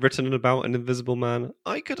someone had written about an invisible man,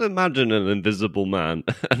 I could imagine an invisible man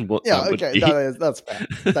and what Yeah, that would okay, be. that's fair.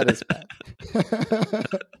 That is fair.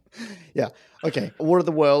 Yeah, okay. War of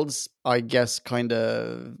the Worlds, I guess, kind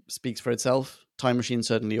of speaks for itself. Time Machine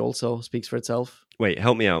certainly also speaks for itself. Wait,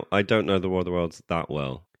 help me out. I don't know the War of the Worlds that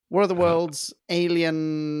well. War of the Worlds,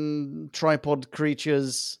 alien tripod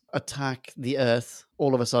creatures attack the Earth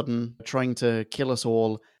all of a sudden, trying to kill us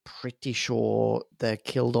all. Pretty sure they're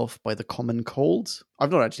killed off by the common cold.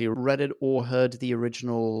 I've not actually read it or heard the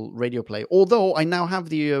original radio play, although I now have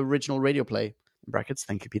the original radio play. Brackets,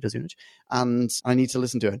 thank you, Peter Zunich. And I need to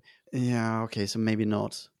listen to it. Yeah, okay, so maybe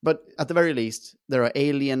not. But at the very least, there are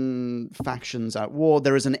alien factions at war.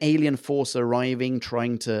 There is an alien force arriving,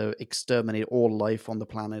 trying to exterminate all life on the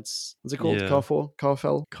planets. What's it called? Yeah.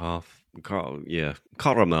 Carfel?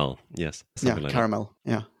 Caramel. Yes, Yeah, something like Caramel.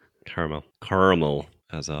 Yeah. that. Caramel,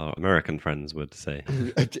 as our American friends would say.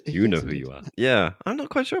 You know who you are. Yeah, I'm not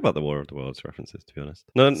quite sure about the War of the Worlds references, to be honest.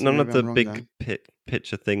 None maybe of the I'm wrong big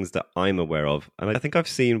picture things that I'm aware of. And I think I've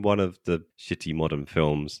seen one of the shitty modern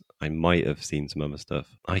films. I might have seen some other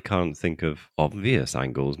stuff. I can't think of obvious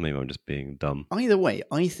angles. Maybe I'm just being dumb. Either way,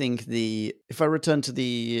 I think if I return to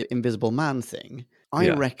the Invisible Man thing, I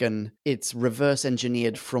Yeah. reckon it's reverse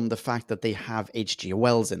engineered from the fact that they have H.G.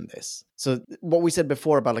 Wells in this. So what we said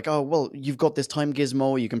before about like, oh, well, you've got this time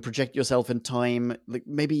gizmo, you can project yourself in time, like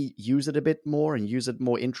maybe use it a bit more and use it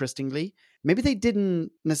more interestingly. Maybe they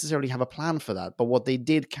didn't necessarily have a plan for that, but what they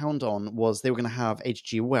did count on was they were going to have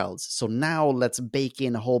H.G. Wells. So now let's bake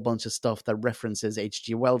in a whole bunch of stuff that references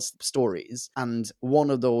H.G. Wells stories. And one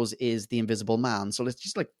of those is The Invisible Man. So let's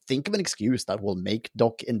just like think of an excuse that will make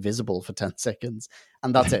Doc invisible for 10 seconds.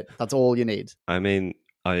 And that's it. That's all you need. I mean,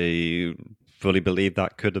 I fully believe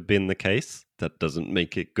that could have been the case. That doesn't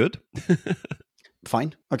make it good.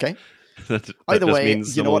 Fine. Okay. that Either just way,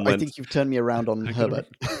 means you know what? someone I think you've turned me around on Herbert.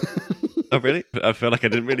 Oh, really? I feel like I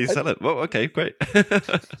didn't really sell it. Well, okay, great.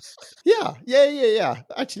 Yeah.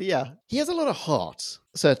 Actually, yeah. He has a lot of heart,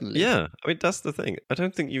 certainly. Yeah, I mean, that's the thing. I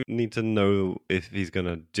don't think you need to know if he's going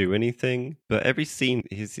to do anything, but every scene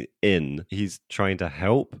he's in, he's trying to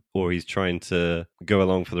help or he's trying to go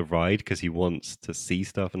along for the ride because he wants to see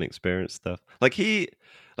stuff and experience stuff. Like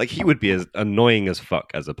Like, he would be as annoying as fuck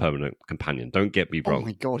as a permanent companion. Don't get me Oh wrong.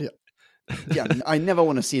 my god, yeah, I never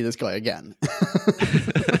want to see this guy again.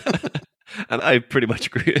 And I pretty much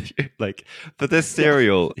agree with you. Like, for this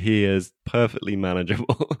serial, he is perfectly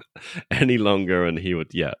manageable any longer, and he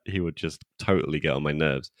would just totally get on my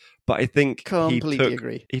nerves. But I think Completely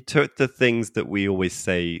agree. he took the things that we always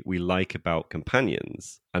say we like about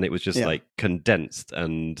companions, and it was just like condensed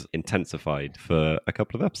and intensified for a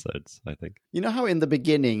couple of episodes, I think. You know how in the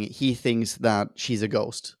beginning he thinks that she's a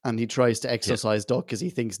ghost and he tries to exorcise Doc because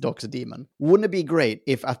he thinks Doc's a demon? Wouldn't it be great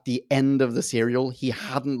if at the end of the serial he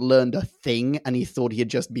hadn't learned a thing and he thought he had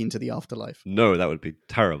just been to the afterlife? No, that would be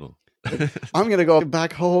terrible. I'm going to go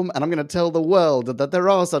back home and I'm going to tell the world that there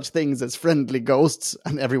are such things as friendly ghosts,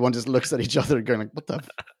 and everyone just looks at each other going like, what the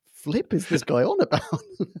flip is this guy on about?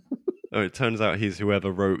 Oh, it turns out he's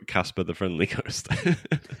whoever wrote Casper the Friendly Ghost.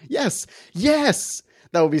 Yes!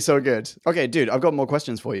 That would be so good. Okay, dude, I've got more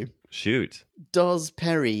questions for you. Shoot. Does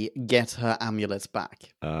Perry get her amulets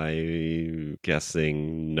back? I'm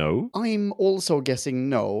guessing no. I'm also guessing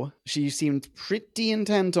no. She seemed pretty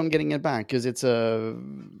intent on getting it back because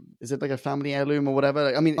is it like a family heirloom or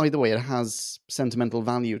whatever? I mean, either way, it has sentimental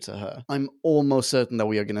value to her. I'm almost certain that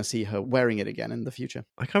we are going to see her wearing it again in the future.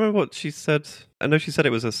 I can't remember what she said. I know she said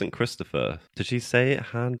it was a St. Christopher. Did she say it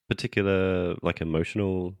had particular, like,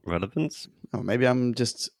 emotional relevance? Oh, maybe I'm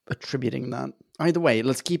just attributing that. Either way,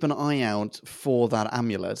 let's keep an eye out for that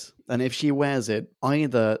amulet. And if she wears it,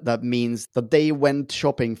 either that means that they went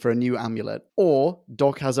shopping for a new amulet, or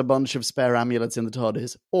Doc has a bunch of spare amulets in the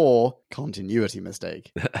TARDIS, or continuity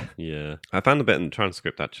mistake. Yeah. I found a bit in the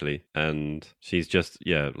transcript, actually, and she's just,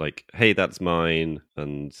 like, hey, that's mine,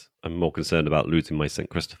 and I'm more concerned about losing my St.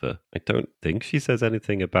 Christopher. I don't think she says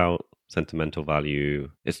anything about sentimental value.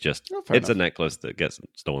 It's just, it's a necklace that gets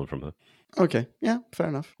stolen from her. Okay, yeah, fair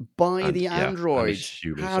enough. The android.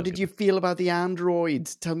 How did you feel about the android?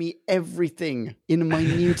 Tell me everything in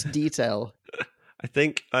minute detail. I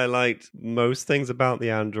think I liked most things about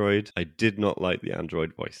the android. I did not like the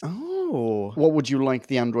android voice. Oh. What would you like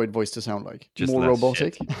the android voice to sound like? Just more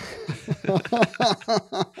robotic?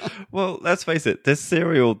 Well, let's face it, this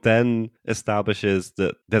serial then establishes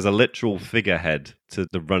that there's a literal figurehead to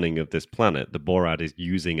the running of this planet. The Borad is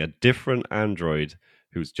using a different android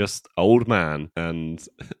who's just old man, and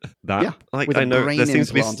that with a brain there seems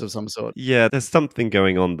to be of some sort. Yeah, there's something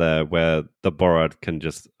going on there where the Borad can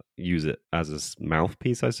just use it as a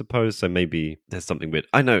mouthpiece, I suppose. So maybe there's something weird.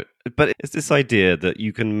 I know, but it's this idea that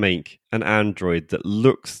you can make an android that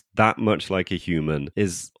looks that much like a human,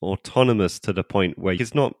 is autonomous to the point where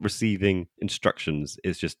he's not receiving instructions,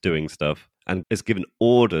 it's just doing stuff, and is given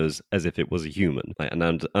orders as if it was a human,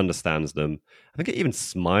 and understands them. I think it even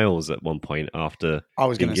smiles at one point after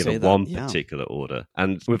being given one particular order.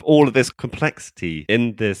 And with all of this complexity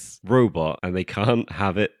in this robot, and they can't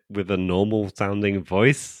have it with a normal sounding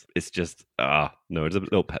voice, it's just, no, it's a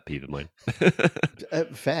little pet peeve of mine.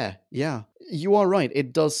 Fair, yeah. You are right,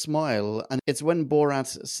 it does smile, and it's when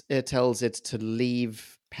Borat tells it to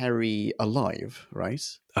leave Perry alive, right?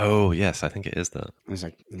 Oh, yes, I think it is that. I was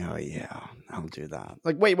like, oh, yeah, I'll do that.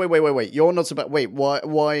 Like, wait. You're not so bad. Wait,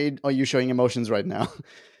 why are you showing emotions right now?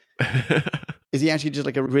 Is he actually just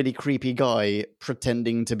like a really creepy guy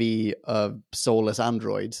pretending to be a soulless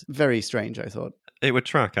android? Very strange, I thought. It would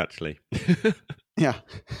track, actually. Yeah.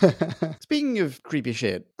 Speaking of creepy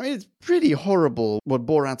shit, I mean, it's pretty horrible what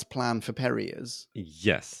Borat's plan for Perry is.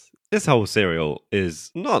 Yes. This whole serial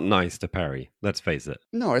is not nice to Perry, let's face it.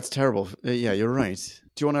 No, it's terrible. Yeah, you're right.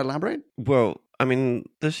 Do you want to elaborate? Well, I mean,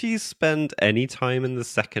 does she spend any time in the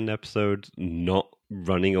second episode not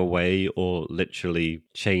running away or literally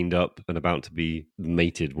chained up and about to be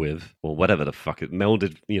mated with, or whatever the fuck it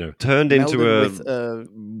melded, turned into a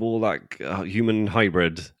more like a human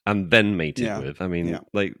hybrid and then mated with? I mean,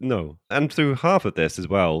 no. And through half of this as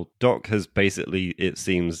well, Doc has basically, it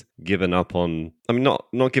seems, given up on, I mean,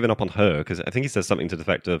 not given up on her, because I think he says something to the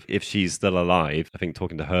effect of, if she's still alive, I think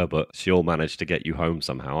talking to her, but she'll manage to get you home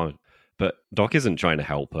somehow. But Doc isn't trying to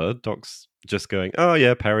help her. Doc's just going, oh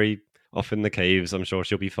yeah, Perry, off in the caves, I'm sure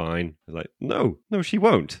she'll be fine. Like, no, she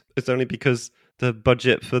won't. It's only because the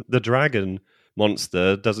budget for the dragon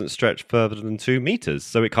monster doesn't stretch further than 2 meters,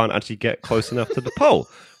 so it can't actually get close enough to the pole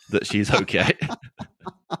that she's okay.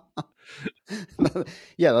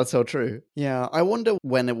 Yeah, that's so true. Yeah, I wonder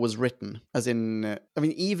when it was written. As in, I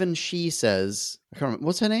mean, even she says, I can't remember,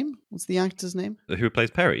 what's her name? What's the actor's name? Who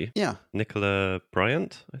plays Perry? Yeah. Nicola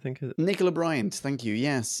Bryant, I think. Nicola Bryant, thank you,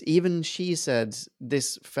 yes. Even she said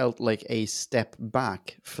this felt like a step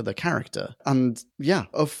back for the character. And yeah,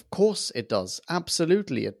 of course it does.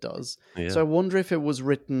 Absolutely it does. Yeah. So I wonder if it was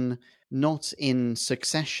written not in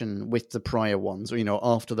succession with the prior ones, or,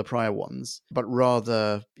 after the prior ones, but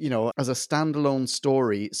rather, as a standalone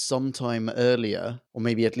story sometime earlier, or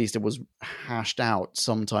maybe at least it was hashed out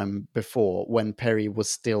sometime before when Perry was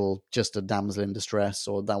still just a damsel in distress,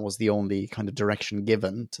 or that was the only kind of direction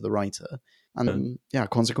given to the writer. And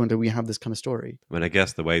consequently, we have this kind of story. I mean, I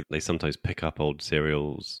guess the way they sometimes pick up old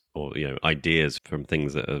serials or, ideas from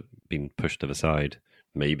things that have been pushed to the side,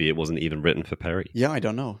 maybe it wasn't even written for Perry. Yeah, I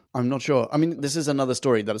don't know. I'm not sure. I mean, this is another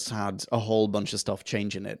story that's had a whole bunch of stuff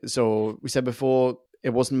change in it. So we said before, it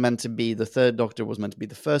wasn't meant to be the third Doctor, it was meant to be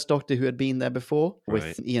the first Doctor who had been there before,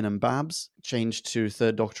 with Ian and Babs, changed to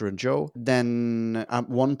third Doctor and Joe. Then at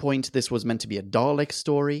one point, this was meant to be a Dalek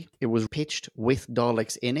story. It was pitched with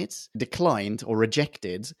Daleks in it, declined or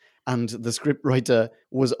rejected, and the scriptwriter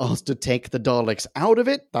was asked to take the Daleks out of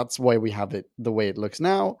it. That's why we have it the way it looks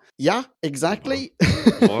now. Yeah, exactly.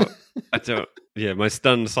 What? I don't... Yeah, my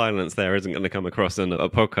stunned silence there isn't going to come across in a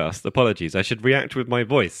podcast. Apologies. I should react with my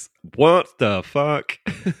voice. What the fuck?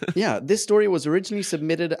 Yeah, this story was originally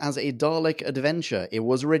submitted as a Dalek adventure. It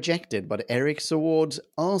was rejected, but Eric Saward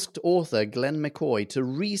asked author Glenn McCoy to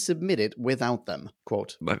resubmit it without them.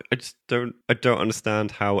 Quote. I just don't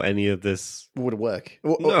understand how any of this would work.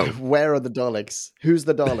 No. Where are the Daleks? Who's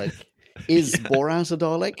the Dalek? Is Borat a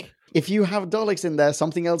Dalek? If you have Daleks in there,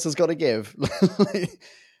 something else has got to give.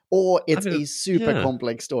 Or it's a super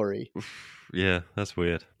complex story. Yeah, that's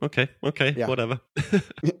weird. Okay, yeah. Whatever.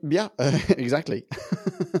 Yeah, exactly.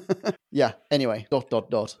 Yeah, anyway, ...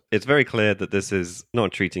 It's very clear that this is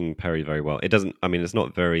not treating Perry very well. It's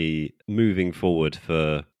not very moving forward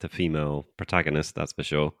for the female protagonist, that's for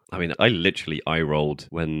sure. I mean, I literally eye-rolled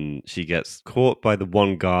when she gets caught by the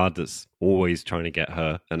one guard that's always trying to get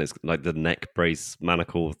her, and it's like the neck brace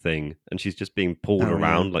manacle thing, and she's just being pulled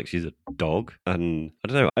around like she's a dog. And I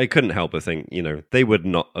don't know, I couldn't help but think, they would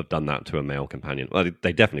not have done that to a male companion. Well,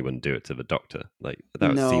 they definitely wouldn't do it to the Doctor. Like,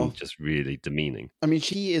 that seemed just really demeaning. I mean,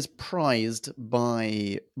 she is prized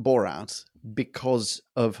by Borat because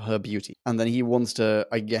of her beauty. And then he wants to,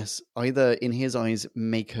 I guess, either in his eyes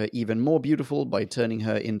make her even more beautiful by turning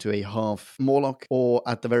her into a half Morlock, or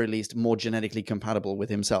at the very least more genetically compatible with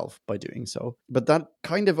himself by doing so. But that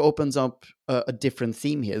kind of opens up a different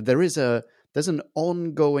theme here. There's an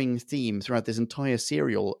ongoing theme throughout this entire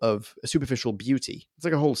serial of superficial beauty. It's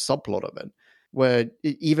like a whole subplot of it, where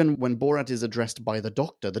even when Borat is addressed by the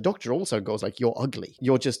Doctor also goes like, "You're ugly.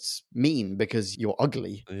 You're just mean because you're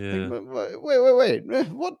ugly." Yeah. Like, wait,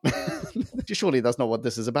 what? Surely that's not what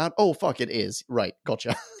this is about. Oh, fuck, it is. Right,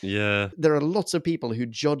 gotcha. Yeah. There are lots of people who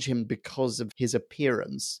judge him because of his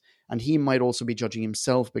appearance, and he might also be judging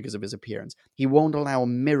himself because of his appearance. He won't allow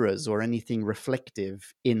mirrors or anything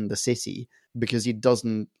reflective in the city because he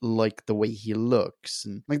doesn't like the way he looks.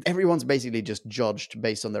 And like, everyone's basically just judged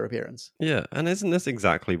based on their appearance. Yeah, and isn't this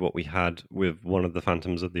exactly what we had with one of the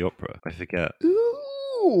Phantoms of the Opera? I forget.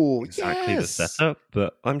 Ooh, exactly yes. The setup,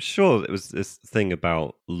 but I'm sure it was this thing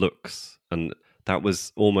about looks, and that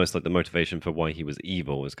was almost like the motivation for why he was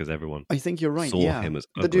evil, was because everyone I think you're right. saw him as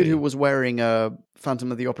ugly. The dude who was wearing a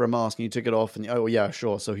Phantom of the Opera mask and you took it off and, oh yeah,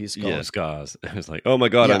 sure, so he's scarred. Yeah, scars. It was like, oh my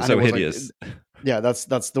god, I'm so hideous. Like, yeah,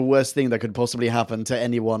 that's the worst thing that could possibly happen to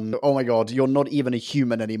anyone. Oh my god, you're not even a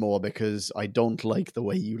human anymore because I don't like the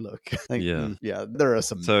way you look. Like, yeah, there are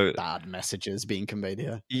some bad messages being conveyed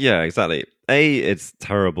here. Yeah, exactly. A, it's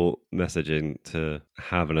terrible messaging to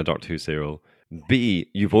have in a Doctor Who serial. B,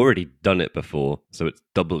 you've already done it before, so it's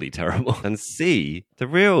doubly terrible. And C, the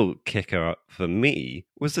real kicker for me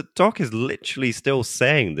was that Doc is literally still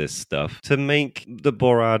saying this stuff to make the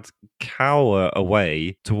Borad cower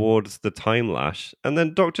away towards the time lash, and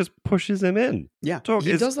then Doc just pushes him in. Yeah, Doc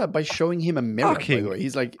does that by showing him a mirror, by the way.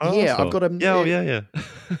 He's like, yeah, I've got a mirror. Yeah.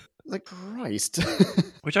 Like, Christ.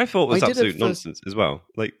 Which I thought was absolute nonsense as well.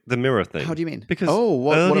 Like, the mirror thing. How do you mean? Because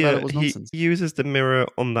what about it was nonsense? He uses the mirror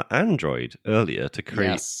on the android earlier to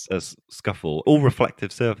create a scuffle. All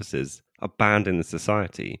reflective surfaces are banned in the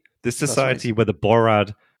society. This society where the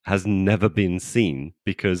Borad has never been seen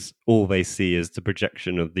because all they see is the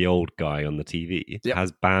projection of the old guy on the TV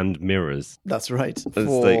has banned mirrors. That's right.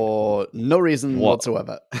 For no reason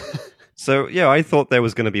whatsoever. So, yeah, I thought there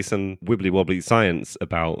was going to be some wibbly-wobbly science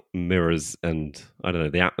about mirrors and, I don't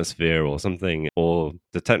know, the atmosphere or something, or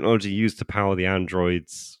the technology used to power the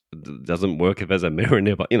androids doesn't work if there's a mirror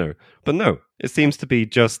nearby, But no, it seems to be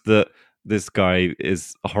just that this guy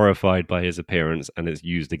is horrified by his appearance and it's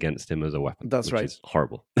used against him as a weapon. That's right. Is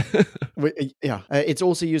horrible. Yeah. It's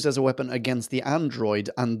also used as a weapon against the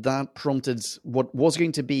android, and that prompted what was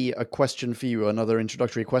going to be a question for you, another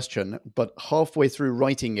introductory question, but halfway through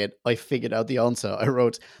writing it, I figured out the answer. I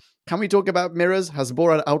wrote, Can we talk about mirrors? Has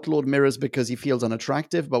Borat outlawed mirrors because he feels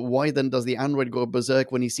unattractive? But why then does the android go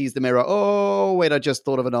berserk when he sees the mirror? Oh, wait, I just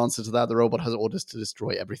thought of an answer to that. The robot has orders to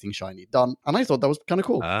destroy everything shiny. Done. And I thought that was kind of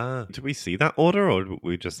cool. Do we see that order, or do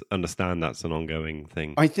we just understand that's an ongoing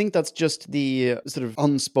thing? I think that's just the sort of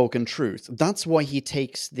unspoken truth. That's why he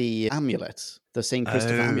takes the amulet, the St.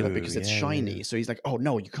 Christopher amulet, because it's shiny. Yeah. So he's like, oh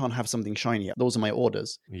no, you can't have something shiny. Those are my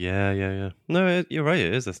orders. Yeah. No, you're right.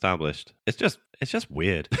 It is established. It's just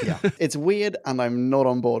weird. Yeah, it's weird, and I'm not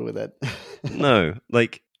on board with it. No,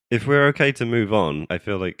 like, if we're okay to move on, I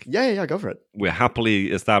feel like... Yeah, go for it. We're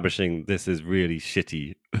happily establishing this is really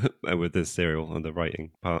shitty with this serial and the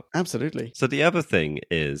writing part. Absolutely. So the other thing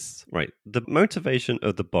is, right, the motivation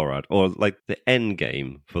of the Borad, or like the end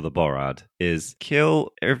game for the Borad, is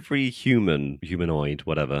kill every humanoid,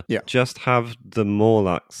 whatever. Yeah. Just have the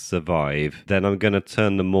Morlocks survive. Then I'm going to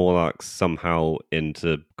turn the Morlocks somehow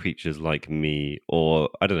into creatures like me, or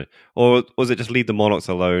I don't know. Or was it just leave the Morlocks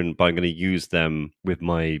alone, but I'm going to use them with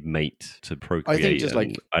my mate to procreate? I think just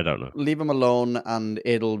I don't know. Leave them alone and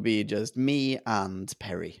it'll be just me and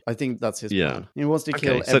Perry. I think that's his plan. He wants to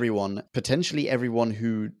kill everyone, potentially everyone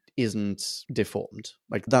who isn't deformed.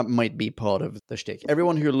 Like, that might be part of the shtick.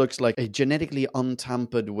 Everyone who looks like a genetically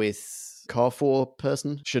untampered with Carrefour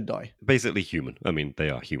person should die. Basically human. I mean, they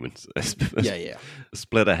are humans. Yeah.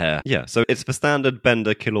 Split a hair. Yeah, so it's the standard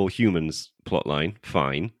Bender kill all humans plotline.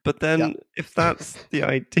 Fine. But then, if that's the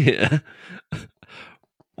idea...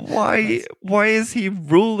 Why is he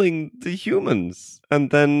ruling the humans? And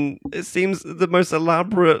then it seems the most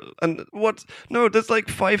elaborate and what? No, there's like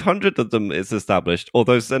 500 of them is established.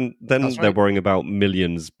 Although then they're worrying about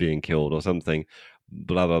millions being killed or something.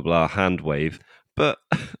 Blah, blah, blah, hand wave. But,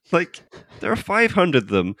 like, there are 500 of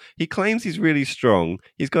them. He claims he's really strong.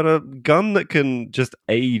 He's got a gun that can just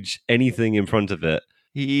age anything in front of it.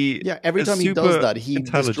 Every time he does that, he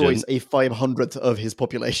destroys a 500th of his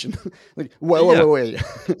population. Like, wait.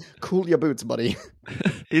 Cool your boots, buddy.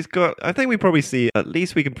 He's got, I think we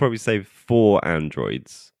can probably say 4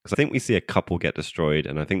 androids. Because I think we see a couple get destroyed,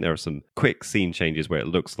 and I think there are some quick scene changes where it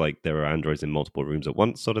looks like there are androids in multiple rooms at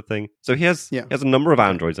once, sort of thing. So he has a number of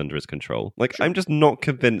androids under his control. Like, sure. I'm just not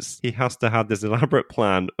convinced he has to have this elaborate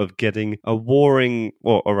plan of getting a warring,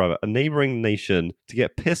 or rather, a neighboring nation to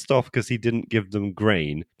get pissed off because he didn't give them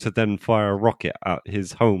grain to then fire a rocket at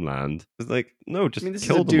his homeland. It's like, no, just kill them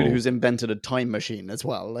all. This is a dude who's invented a time machine as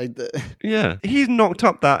well. Yeah, he's knocked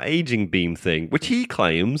up that aging beam thing, which he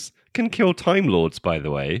claims can kill Time Lords, by the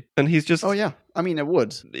way. And he's just... Oh, yeah. I mean, it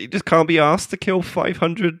would. He just can't be asked to kill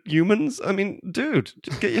 500 humans? I mean, dude,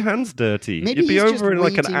 just get your hands dirty. Maybe you'd be over in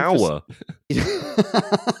like an hour.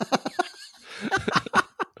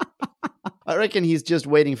 I reckon he's just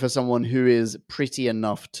waiting for someone who is pretty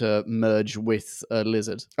enough to merge with a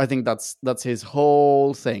lizard. I think that's his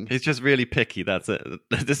whole thing. He's just really picky, that's it.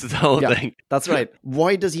 This is the whole thing. That's right.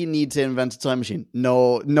 Why does he need to invent a time machine?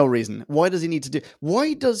 No reason. Why does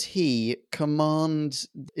he command,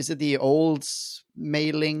 is it the old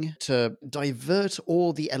mailing, to divert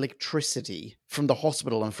all the electricity from the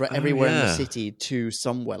hospital and for everywhere in the city to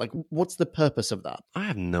somewhere? Like, what's the purpose of that? I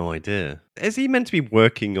have no idea. Is he meant to be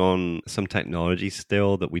working on some technology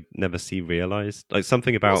still that we never see realized? Like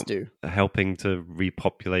something about helping to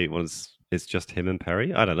repopulate it's just him and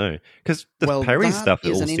Perry? I don't know. Because the Perry stuff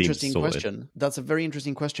all seems sorted. Question. That's a very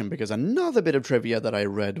interesting question, because another bit of trivia that I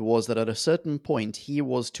read was that at a certain point he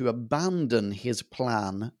was to abandon his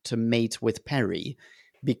plan to mate with Perry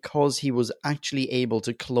because he was actually able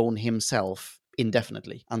to clone himself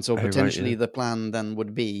indefinitely. And so potentially the plan then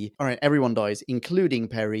would be, all right, everyone dies, including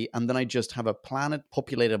Perry, and then I just have a planet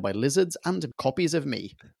populated by lizards and copies of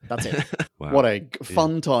me. That's it. Wow. What a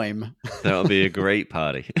fun time. That'll be a great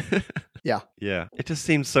party. Yeah. It just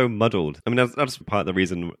seems so muddled. I mean, that's part of the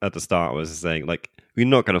reason at the start I was saying, like, we're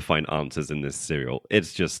not going to find answers in this serial.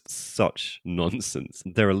 It's just such nonsense.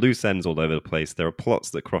 There are loose ends all over the place. There are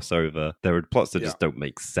plots that cross over. There are plots that just don't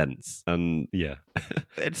make sense. And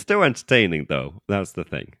it's still entertaining, though. That's the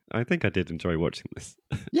thing. I think I did enjoy watching this.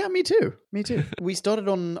 Yeah, me too. We started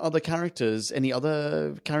on other characters. Any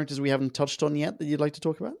other characters we haven't touched on yet that you'd like to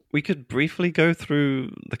talk about? We could briefly go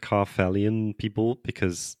through the Carfelian people,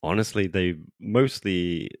 because honestly, they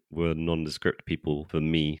mostly were nondescript people for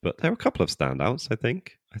me, but there were a couple of standouts, I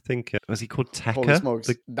think. Was he called Tekka?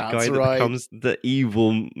 The guy that becomes the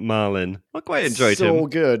evil Marlin. I quite enjoyed him. So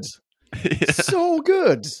good. So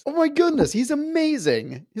good. Oh my goodness, he's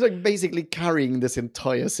amazing. He's like basically carrying this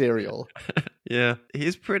entire serial. Yeah,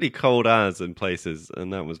 he's pretty cold as in places,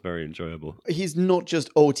 and that was very enjoyable. He's not just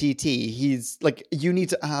OTT, he's like, you need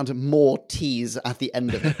to add more T's at the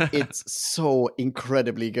end of it. It's so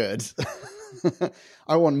incredibly good.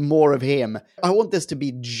 I want more of him. I want this to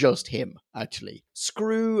be just him, actually.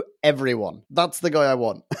 Screw everyone. That's the guy I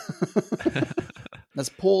want. That's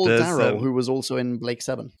Paul Darrow, who was also in Blake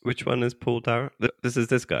 7. Which one is Paul Darrow? This is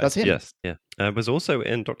this guy. That's him. Yes, yeah. Was also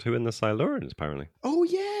in Doctor Who and the Silurians, apparently. Oh,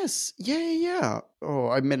 yes. Yeah. Oh,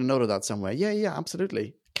 I made a note of that somewhere. Yeah,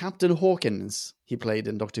 absolutely. Captain Hawkins, he played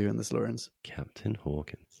in Doctor Who and the Silurians. Captain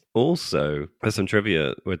Hawkins. Also, there's some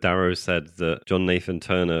trivia where Darrow said that John Nathan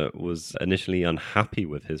Turner was initially unhappy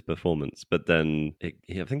with his performance, but then I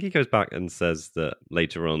think he goes back and says that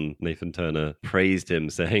later on Nathan Turner praised him,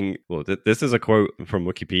 saying, well, this is a quote from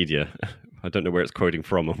Wikipedia. I don't know where it's quoting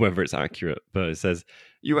from or whether it's accurate, but it says,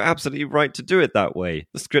 "You were absolutely right to do it that way.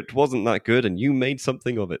 The script wasn't that good and you made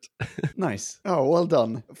something of it." Nice. Oh, well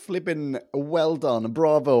done. Flippin' well done.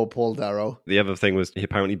 Bravo, Paul Darrow. The other thing was he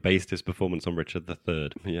apparently based his performance on Richard III.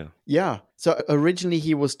 Yeah. Yeah. So originally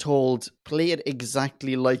he was told, play it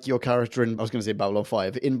exactly like your character in, I was going to say Babylon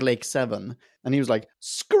 5, in Blake 7. And he was like,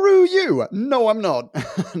 screw you. No, I'm not.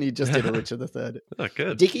 And he just did a Richard III. Oh,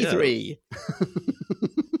 good. Dickie 3.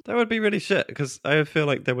 That would be really shit, because I feel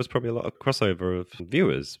like there was probably a lot of crossover of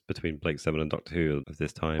viewers between Blake 7 and Doctor Who of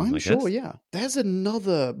this time, I'm I sure, guess. yeah. There's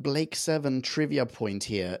another Blake 7 trivia point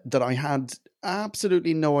here that I had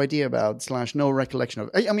absolutely no idea about / no recollection of.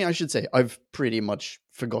 I mean, I should say, I've pretty much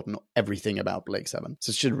forgotten everything about Blake 7,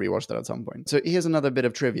 so should rewatch that at some point. So here's another bit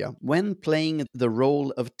of trivia. When playing the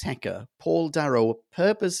role of Tekka, Paul Darrow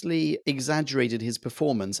purposely exaggerated his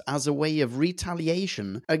performance as a way of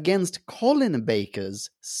retaliation against Colin Baker's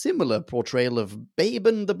similar portrayal of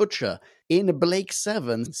Baben the Butcher in Blake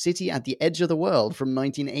 7, City at the Edge of the World from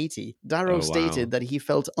 1980. Darrow stated that he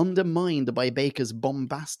felt undermined by Baker's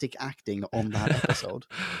bombastic acting on that episode.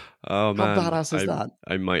 Oh, man. How badass is that?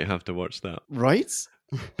 I might have to watch that. Right?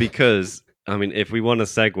 Because, I mean, if we want to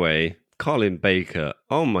segue, Colin Baker,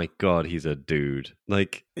 oh my God, he's a dude.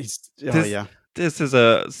 Like, this is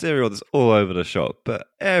a serial that's all over the shop, but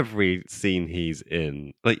every scene he's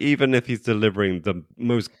in, like even if he's delivering the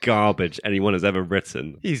most garbage anyone has ever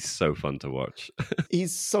written, he's so fun to watch.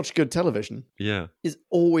 He's such good television. Yeah. He's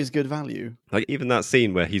always good value. Like even that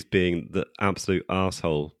scene where he's being the absolute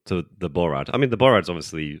asshole to the Borat. I mean, the Borat's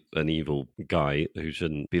obviously an evil guy who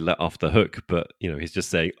shouldn't be let off the hook, but, you know, he's just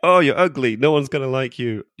saying, oh, you're ugly. No one's going to like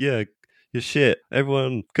you. Yeah. You're shit.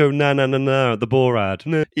 Everyone go na the Borat.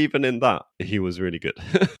 No. Even in that, he was really good.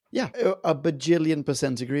 Yeah, a bajillion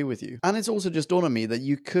 % agree with you. And it's also just dawned on me that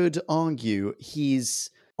you could argue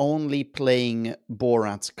he's only playing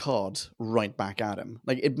Borat's card right back at him.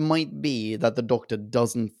 Like, it might be that the Doctor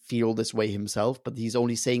doesn't feel this way himself, but he's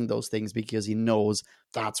only saying those things because he knows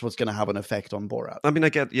that's what's going to have an effect on Borat. I mean, I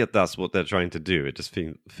get, yeah, that's what they're trying to do. It just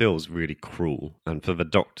feels really cruel. And for the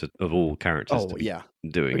Doctor, of all characters, to be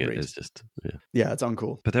doing Agreed. it is just, yeah, it's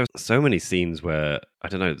uncool. But there are so many scenes where, I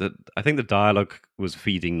don't know, I think the dialogue was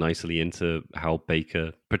feeding nicely into how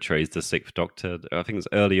Baker portrays the Sixth Doctor. I think it was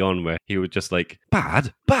early on where he would just like,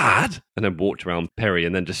 bad, and then walked around Perry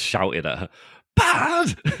and then just shouted at her,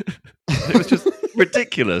 bad! It was just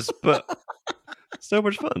ridiculous, but so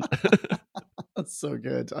much fun. That's so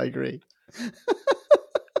good. I agree.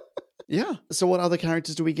 Yeah. So what other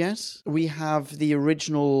characters do we get? We have the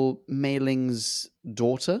original Mailing's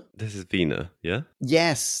daughter. This is Vina, yeah?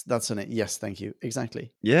 Yes, that's her name. Yes, thank you.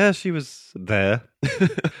 Exactly. Yeah, she was there.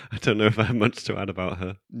 I don't know if I have much to add about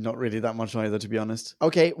her. Not really that much either, to be honest.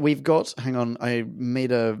 Okay, we've got... Hang on, I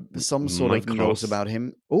made some sort of note about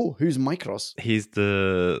him. Oh, who's Micros? He's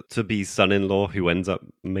the to-be son-in-law who ends up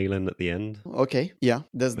Malin at the end. Okay, yeah,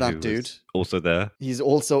 there's that dude. Also there. He's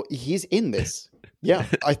in this. Yeah,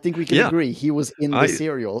 I think we can agree. He was in the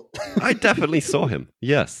serial. I definitely saw him.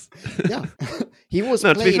 Yes. Yeah. He was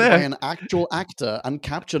played by an actual actor and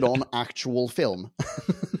captured on actual film.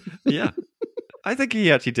 Yeah. I think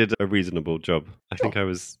he actually did a reasonable job. I think I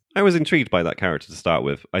was intrigued by that character to start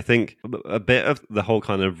with. I think a bit of the whole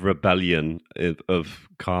kind of rebellion of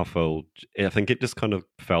Carfel, I think it just kind of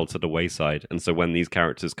fell to the wayside. And so when these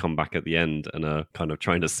characters come back at the end and are kind of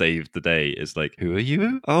trying to save the day, it's like, who are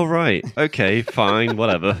you? Oh, right. Okay, fine,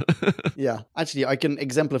 whatever. Yeah. Actually, I can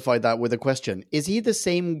exemplify that with a question. Is he the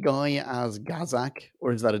same guy as Gazak,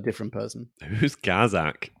 or is that a different person? Who's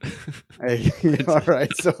Gazak? All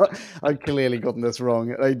right. So I've clearly gotten this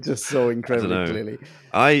wrong. I just so incredibly clearly.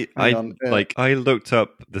 I looked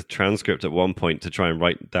up the transcript at one point to try and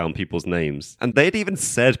write down people's names, and they'd even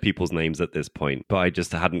said people's names at this point, but I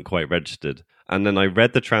just hadn't quite registered. And then I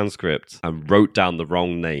read the transcript and wrote down the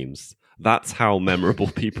wrong names. That's how memorable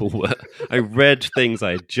people were. I read things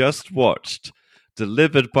I had just watched,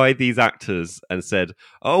 delivered by these actors and said,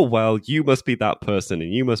 oh, well, you must be that person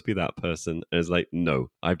and you must be that person. And it's like, no,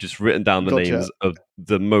 I've just written down the names of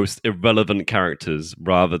the most irrelevant characters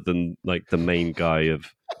rather than like the main guy of...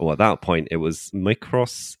 Well, at that point, it was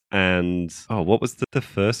Mikros and... Oh, what was the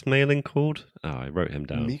first mailing called? Oh, I wrote him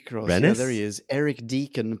down. Mikros, Rennis? yeah, there he is. Eric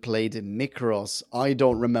Deacon played Mikros. I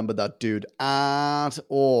don't remember that dude at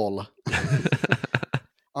all.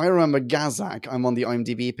 I remember Gazak. I'm on the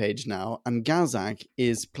IMDb page now, and Gazak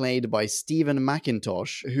is played by Stephen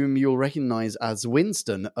McIntosh, whom you'll recognize as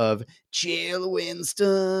Winston of Chill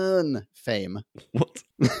Winston fame. What?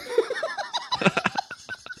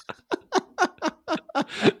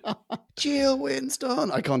 Chill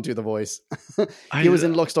Winston. I can't do the voice. He was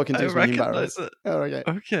in Lock, Stock, and Two Smoking Barrels. It. Oh, okay.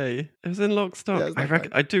 Okay, it was in Lock, Stock. Yeah,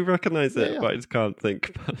 I do recognize it, Yeah. but I just can't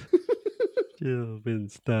think. Jill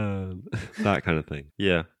Winston. That kind of thing.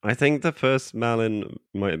 Yeah. I think the first Malin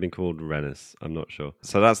might have been called Rennis. I'm not sure.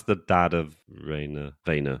 So that's the dad of Vena.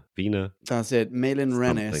 That's it. Malin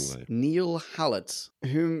Rennis. Something like- Neil Hallett,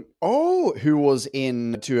 who was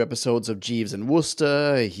in 2 episodes of Jeeves and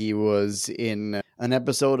Wooster. He was in an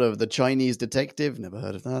episode of The Chinese Detective. Never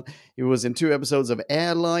heard of that. He was in 2 episodes of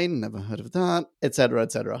Airline. Never heard of that. Etc.,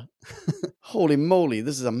 etc. Holy moly,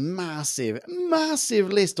 this is a massive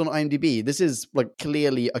list on IMDb. This is like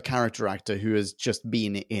clearly a character actor who has just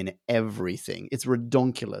been in everything. It's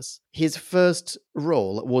redonkulous. His first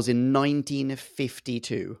role was in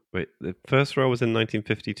 1952. Wait, the first role was in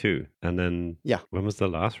 1952. And then when was the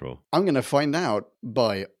last role? I'm going to find out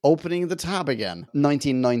by opening the tab again.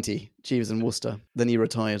 1990, Jeeves and Wooster. Then he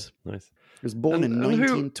retired. Nice. He was born in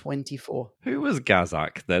 1924. Who was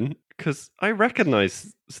Gazak then? Because I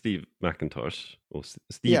recognize Steve McIntosh or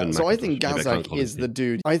Stephen McIntosh. So I think Maybe I can't Gazak call him is Steve. the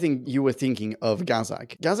dude. I think you were thinking of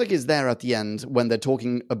Gazak. Gazak is there at the end when they're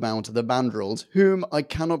talking about the Bandrels, whom I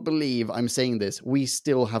cannot believe I'm saying this, we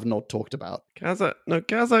still have not talked about.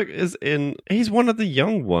 Gazak is in... He's one of the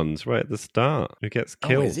young ones right at the start who gets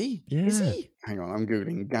killed. Oh, is he? Yeah. Is he? Hang on, I'm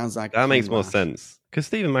Googling Gazak. That makes more Kenlash. sense. Because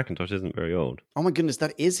Stephen McIntosh isn't very old. Oh my goodness,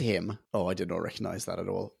 that is him. Oh, I did not recognize that at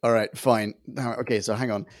all. All right, fine. Now, okay, so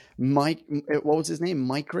hang on. What was his name?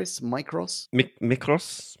 Mikros?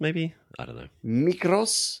 Mikros, maybe? I don't know.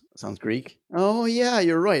 Mikros? Sounds Greek. Oh, yeah,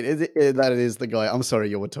 you're right. That is the guy. I'm sorry,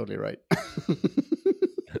 you were totally right.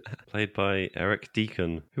 Played by Eric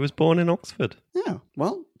Deacon, who was born in Oxford. Yeah,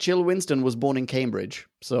 well, Chill Winston was born in Cambridge,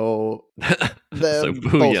 so they're So,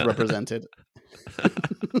 both booyah. represented.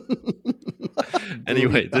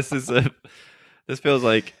 Anyway, this feels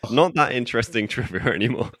like not that interesting trivia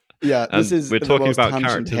anymore. Yeah, And this is we're the talking most about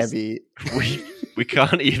tangent characters. heavy. We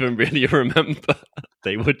can't even really remember.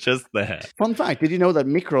 They were just there. Fun fact, did you know that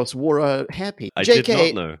Mikros wore a hairpiece? I JK,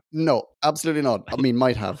 did not know. No, absolutely not. I mean,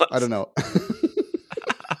 might have. I don't know.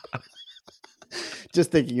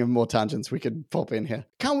 Just thinking of more tangents we could pop in here.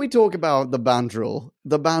 Can we talk about the Bandrel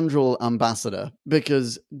ambassador?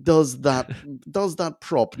 Because does that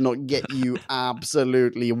prop not get you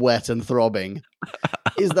absolutely wet and throbbing?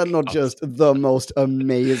 Is that not just the most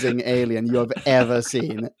amazing alien you have ever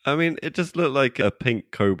seen? I mean, it just looked like a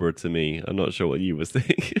pink cobra to me. I'm not sure what you were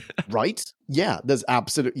thinking. Right? Yeah, there's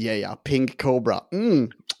absolutely... Yeah, pink cobra.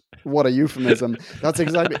 What a euphemism. That's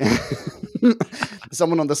exactly...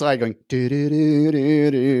 Someone on the side going...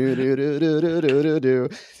 do-do-do-do-do-do-do-do-do-do.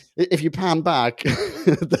 If you pan back,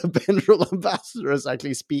 the Benadryl ambassador is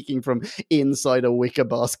actually speaking from inside a wicker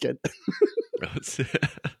basket.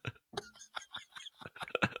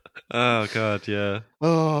 Oh, God, yeah.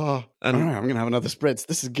 Oh, And- all right, I'm going to have another spritz.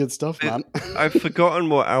 This is good stuff, man. I've forgotten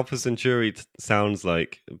what Alpha Centauri sounds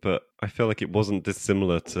like, but I feel like it wasn't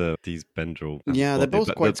dissimilar to these Benadryl. Yeah, they're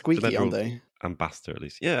both quite squeaky, aren't they? Ambassador, at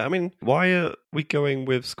least. Yeah, I mean, why are we going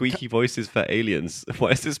with squeaky voices for aliens?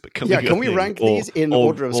 Why is this becoming Yeah, can a we thing? rank these in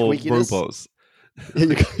order of or squeakiness? robots.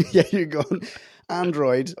 You go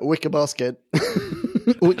Android, wicker basket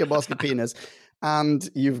penis, and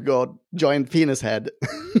you've got giant penis head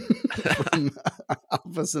from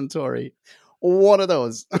Alpha Centauri. What are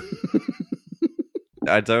those?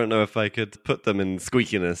 I don't know if I could put them in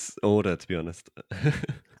squeakiness order, to be honest.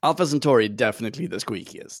 Alpha Centauri, definitely the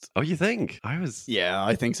squeakiest. Oh, you think? Yeah,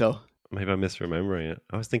 I think so. Maybe I'm misremembering it.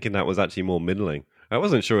 I was thinking that was actually more middling. I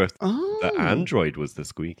wasn't sure if the Android was the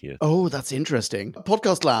squeakiest. Oh, that's interesting.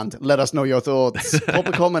 Podcast land, let us know your thoughts. Pop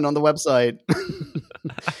a comment on the website.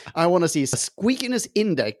 I want to see a squeakiness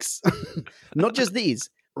index. Not just these.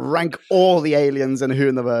 Rank all the aliens in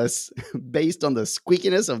Whoniverse based on the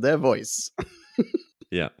squeakiness of their voice.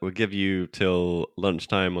 Yeah, we'll give you till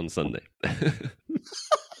lunchtime on Sunday.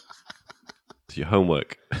 to your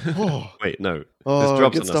homework. Oh. Wait, no. Oh, this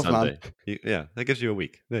drops good on stuff, a Sunday. man. Yeah, that gives you a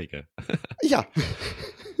week. There you go. Yeah.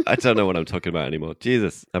 I don't know what I'm talking about anymore.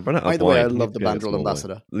 Jesus, I've run out of By the way, wine. I love the Get a Bandrel small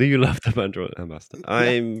Ambassador. one. You love the Bandrel Ambassador.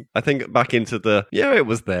 I think back into the, it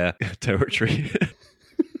was there territory.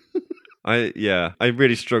 I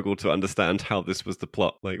really struggled to understand how this was the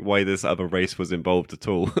plot, like why this other race was involved at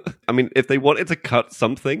all. I mean, if they wanted to cut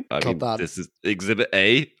something, this is Exhibit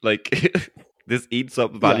A, like this eats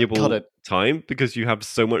up valuable time because you have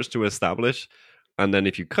so much to establish. And then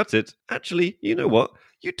if you cut it, actually, you know what?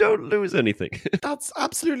 You don't lose anything. That's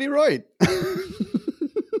absolutely right.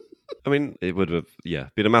 I mean, it would have,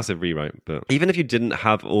 been a massive rewrite. But even if you didn't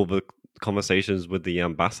have all the conversations with the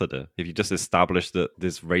ambassador, if you just established that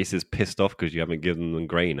this race is pissed off because you haven't given them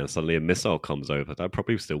grain and suddenly a missile comes over, that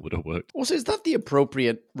probably still would have worked. Also, is that the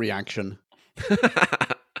appropriate reaction?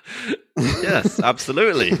 Yes,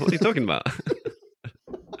 absolutely. What are you talking about?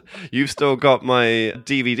 You've still got my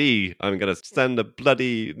DVD. I'm going to send a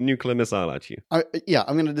bloody nuclear missile at you. I'm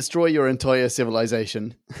going to destroy your entire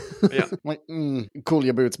civilization. Yeah. Like, cool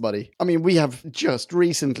your boots, buddy. I mean, we have just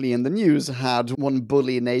recently in the news had one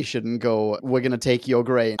bully nation go, we're going to take your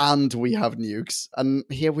grain, and we have nukes. And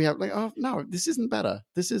here we have like, oh, no, this isn't better.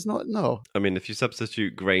 This is not, no. I mean, if you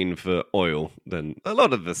substitute grain for oil, then a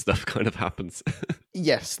lot of this stuff kind of happens.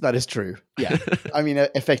 Yes, that is true. Yeah. I mean,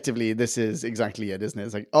 effectively, this is exactly it, isn't it?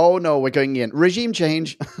 It's like, oh no, we're going in. Regime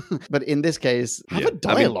change. But in this case, have a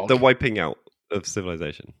dialogue. I mean, the wiping out of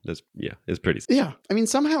civilization is pretty... Yeah. I mean,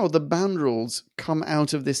 somehow the Bandrels come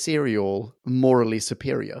out of this serial morally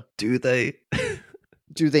superior. Do they?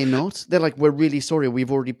 Do they not? They're like, we're really sorry,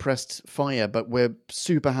 we've already pressed fire, but we're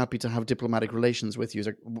super happy to have diplomatic relations with you. It's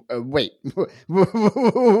like, wait.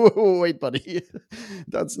 Wait, buddy.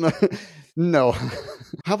 That's not... No.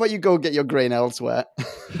 How about you go get your grain elsewhere?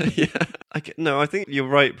 Yeah. I think you're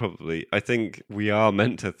right, probably. I think we are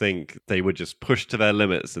meant to think they were just pushed to their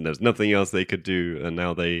limits and there's nothing else they could do, and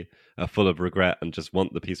now they are full of regret and just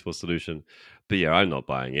want the peaceful solution. But yeah, I'm not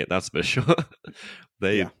buying it, that's for sure.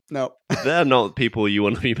 No. They're not people you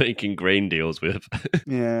want to be making grain deals with.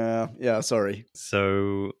 Yeah, sorry.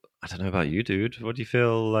 So, I don't know about you, dude. What do you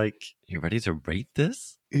feel like? You ready to rate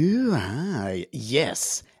this? Ooh,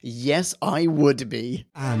 yes. Yes, I would be.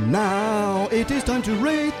 And now it is time to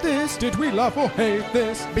rate this. Did we love or hate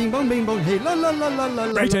this? Bing bong, hey, la la la la la.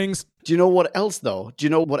 Ratings. Do you know what else, though? Do you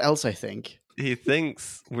know what else I think? He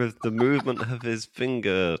thinks with the movement of his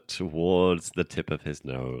finger towards the tip of his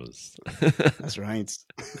nose. That's right.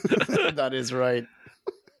 That is right.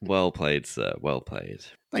 Well played, sir. Well played.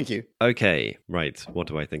 Thank you. Okay, right. What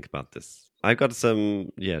do I think about this? I've got some,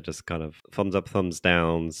 just kind of thumbs up, thumbs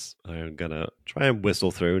downs. I'm going to try and whistle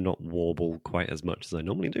through, not warble quite as much as I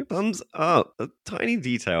normally do. Thumbs up, a tiny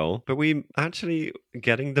detail, but we actually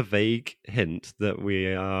getting the vague hint that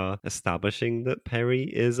we are establishing that Perry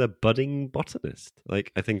is a budding botanist.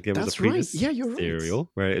 Like, I think there was That's a previous right. Yeah, you're serial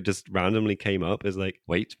where it just randomly came up as like,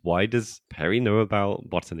 wait, why does Perry know about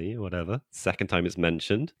botany or whatever? Second time it's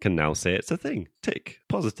mentioned, can now say it's a thing. Tick.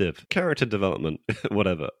 Positive. Character development.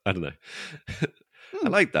 Whatever. I don't know. I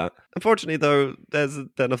like that. Unfortunately, though, there's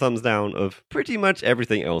then a thumbs down of pretty much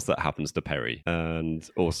everything else that happens to Perry. And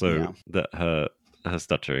also that her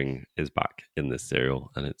stuttering is back in this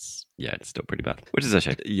serial. And it's still pretty bad. Which is a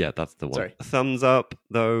shame. Yeah, that's the one. Sorry. Thumbs up,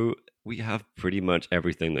 though. We have pretty much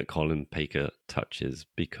everything that Colin Baker touches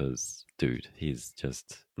because, dude, he's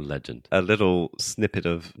just legend. A little snippet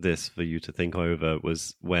of this for you to think over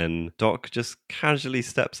was when Doc just casually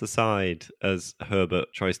steps aside as Herbert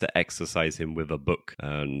tries to exercise him with a book,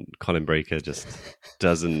 and Colin Baker just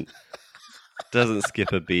doesn't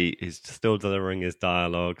skip a beat. He's still delivering his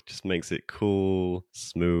dialogue, just makes it cool,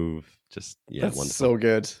 smooth. Just That's wonderful. So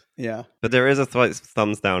good. Yeah. But there is a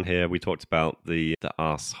thumbs down here. We talked about the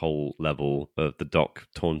asshole level of the Doc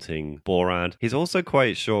taunting Borad. He's also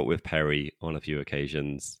quite short with Perry on a few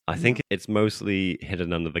occasions. I think it's mostly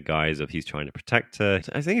hidden under the guise of he's trying to protect her.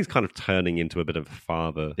 I think he's kind of turning into a bit of a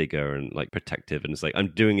father figure and like protective, and it's like,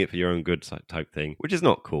 I'm doing it for your own good type thing, which is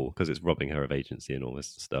not cool because it's robbing her of agency and all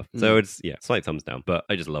this stuff. So it's slight thumbs down. But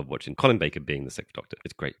I just love watching Colin Baker being the Sixth Doctor.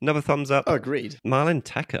 It's great. Another thumbs up. Agreed. Marlon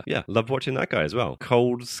Tecker. Yeah, love watching that guy as well.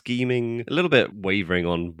 Cold, scheming, a little bit wavering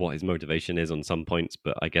on what his motivation is on some points,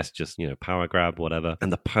 but I guess just, power grab, whatever.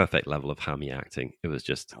 And the perfect level of hammy acting. It was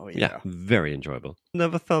just, very enjoyable.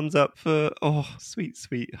 Another thumbs up for, sweet,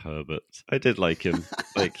 sweet Herbert. I did like him.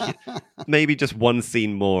 Like, maybe just one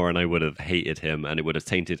scene more and I would have hated him and it would have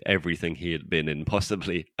tainted everything he had been in,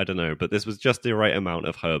 possibly. I don't know, but this was just the right amount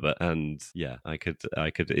of Herbert, and I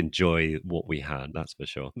could enjoy what we had, that's for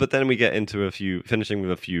sure. But then we get into finishing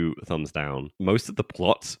with a few thumbs down. Most of the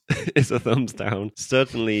plot is a thumbs down.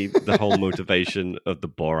 Certainly the whole motivation of the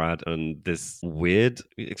Borad and this weird,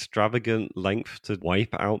 extravagant length to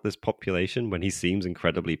wipe out this population when he seems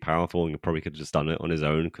incredibly powerful and probably could have just done it on his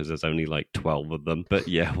own because there's only like 12 of them. But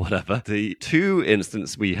yeah, whatever. The two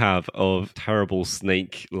instances we have of terrible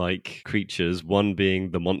snake-like creatures, one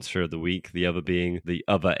being the monster of the week, the other being the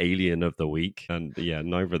other alien of the week. And yeah,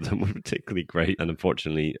 neither of them were particularly great and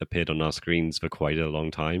unfortunately appeared on our screens for quite a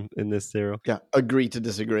long time in this serial. Yeah, agree to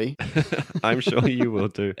disagree. I'm sure you will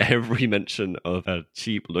do. Every mention of a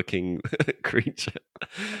cheap-looking creature.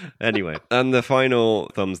 Anyway, and the final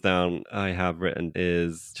thumbs down I have written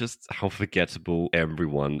is just how forgettable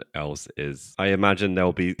everyone else is. I imagine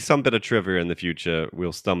there'll be some bit of trivia in the future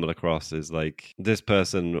we'll stumble across is like, this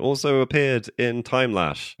person also appeared in Time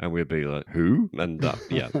Lash, and we'll be like, who? And that,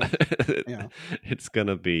 yeah. Yeah. It's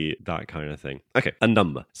gonna be that kind of thing. Okay, a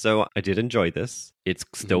number. So I did enjoy this. It's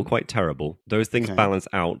still quite terrible. Those things balance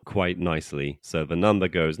out quite nicely. So the number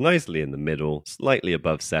goes nicely in the middle, slightly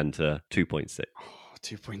above center, 2.6.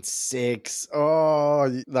 2.6.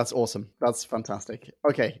 Oh, that's awesome. That's fantastic.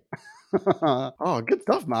 Okay. Oh, good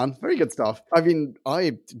stuff, man. Very good stuff. I mean,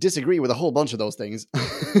 I disagree with a whole bunch of those things.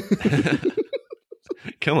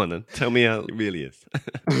 Come on then, tell me how it really is.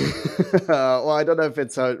 Well, I don't know if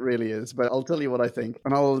it's how it really is, but I'll tell you what I think.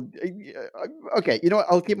 And okay, you know what?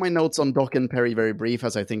 I'll keep my notes on Doc and Perry very brief,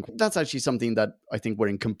 as I think that's actually something that I think we're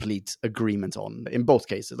in complete agreement on in both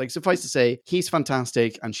cases. Like, suffice to say, he's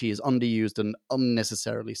fantastic and she is underused and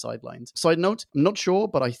unnecessarily sidelined. Side note, I'm not sure,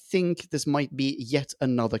 but I think this might be yet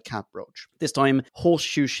another cat brooch. This time,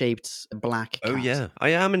 horseshoe-shaped black cat. Oh yeah, I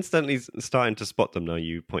am instantly starting to spot them now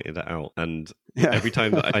you pointed it out. And every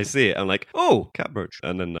time that I see it, I'm like, oh, cat brooch.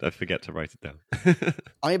 And then I forget to write it down.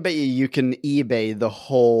 I bet you can eBay the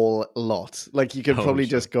whole lot. Like, you could probably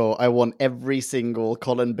just go, I want every single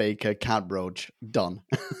Colin Baker cat brooch done.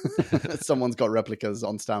 Someone's got replicas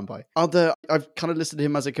on standby. I've kind of listed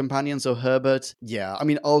him as a companion, so Herbert, yeah. I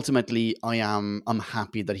mean, ultimately, I'm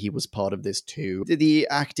happy that he was part of this too. The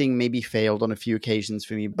acting maybe failed on a few occasions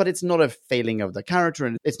for me, but it's not a failing of the character,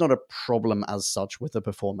 and it's not a problem as such with the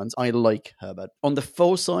performance. I like Herbert. On the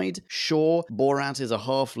foe side, sure, Borat is a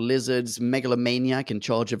half-lizard megalomaniac in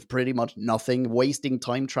charge of pretty much nothing, wasting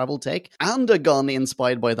time travel tech, and a gun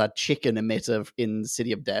inspired by that chicken emitter in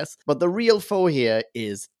City of Death. But the real foe here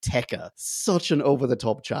is Tekka. Such an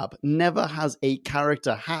over-the-top chap. Never has a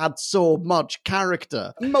character had so much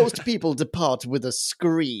character. Most people depart with a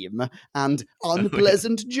scream and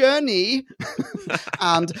unpleasant journey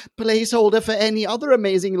and placeholder for any other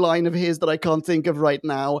amazing line of his that I can't think of right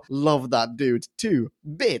now. Love that dude. 2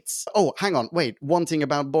 bits. Oh, hang on. Wait. One thing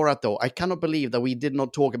about Borat, though. I cannot believe that we did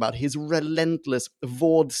not talk about his relentless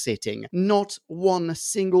Vord sitting. Not one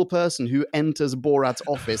single person who enters Borat's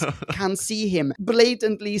office can see him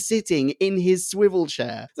blatantly sitting in his swivel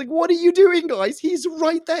chair. It's like, what are you doing, guys? He's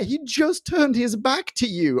right there. He just turned his back to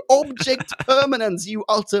you. Object permanence, you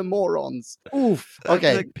utter morons. Oof.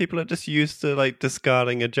 Okay. Like, people are just used to like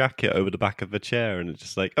discarding a jacket over the back of a chair, and it's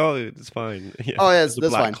just like, oh, it's fine. Yeah, oh, yes, that's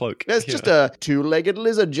black fine. Cloak. It's just a two-legged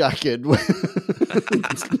lizard jacket.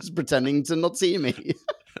 Just pretending to not see me.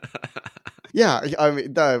 Yeah, I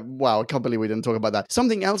mean, wow, I can't believe we didn't talk about that.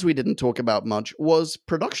 Something else we didn't talk about much was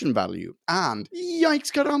production value. And,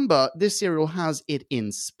 yikes caramba, this serial has it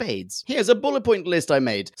in spades. Here's a bullet point list I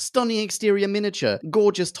made. Stunning exterior miniature,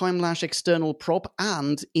 gorgeous Time Lash external prop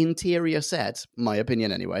and interior set, my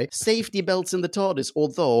opinion anyway. Safety belts in the TARDIS,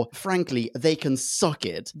 although, frankly, they can suck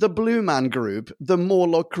it. The Blue Man Group, the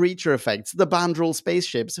Morlock creature effects, the Bandrol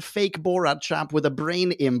spaceships, fake Borat chap with a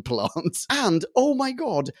brain implant, and, oh my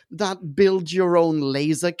god, that build your own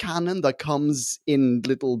laser cannon that comes in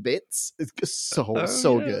little bits. It's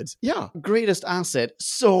so good. Yeah. Greatest asset,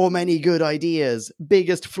 so many good ideas.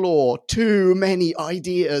 Biggest flaw, too many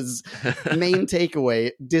ideas. Main takeaway,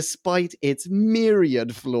 despite its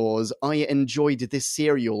myriad flaws, I enjoyed this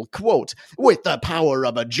serial, quote, with the power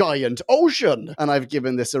of a giant ocean. And I've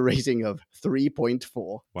given this a rating of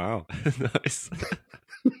 3.4. Wow. Nice.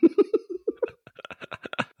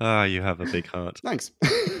 You have a big heart. Thanks.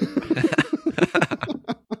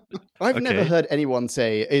 I've never heard anyone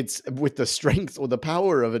say it's with the strength or the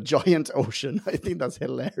power of a giant ocean. I think that's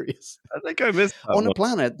hilarious. I think I missed that on one. A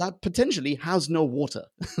planet that potentially has no water.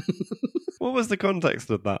 What was the context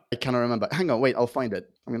of that? I cannot remember. Hang on, wait, I'll find it.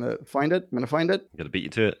 I'm going to find it. I'm going to beat you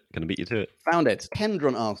to it. Found it.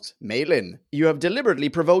 Hendron asks, Malin, you have deliberately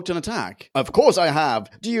provoked an attack. Of course I have.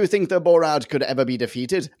 Do you think the Borad could ever be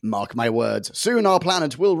defeated? Mark my words. Soon our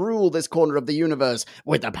planet will rule this corner of the universe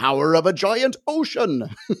with the power of a giant ocean.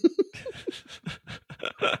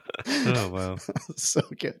 Oh, wow. So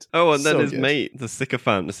good. Oh, and then So his good. mate, the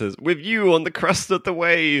sycophant, says, "With you on the crest of the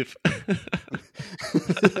wave."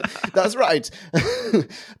 That's right.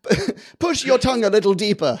 Push your tongue a little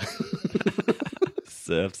deeper.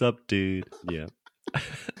 Surf's up, dude. Yeah.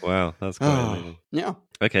 Wow, that's quite amazing. Yeah.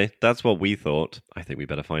 Okay, that's what we thought. I think we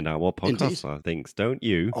better find out what Indeed. podcast thinks, don't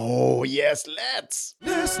you? Oh, yes, let's.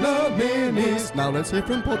 Listener minis. Now let's hear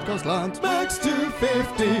from Podcast Land. Max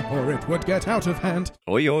 250, or it would get out of hand.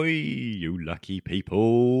 Oi, oi, you lucky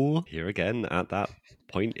people. Here again at that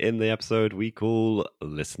point in the episode we call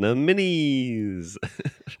Listener Minis.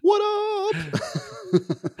 What up?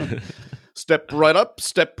 Step right up,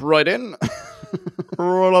 step right in.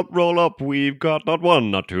 Roll up. We've got not 1,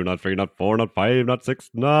 not 2, not 3, not 4, not 5, not 6,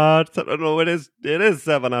 not 7. No, it is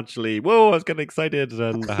 7 actually. Whoa, I was getting excited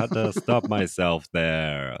and I had to stop myself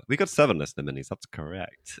there. We got 7 listener minis. That's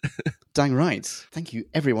correct. Dang right. Thank you,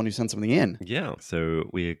 everyone who sent something in. Yeah, so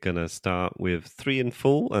we're going to start with 3 in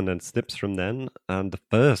full and then snips from then. And the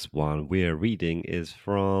first one we're reading is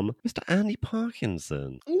from Mr. Andy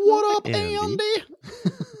Parkinson. What up, Andy? Andy?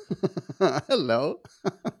 Hello.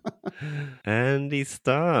 And he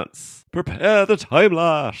starts, "Prepare the time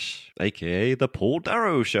lash, aka the Paul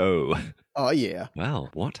Darrow Show." Oh, yeah. Well,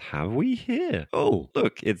 what have we here? Oh,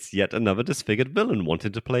 look, it's yet another disfigured villain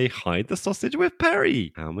wanting to play hide the sausage with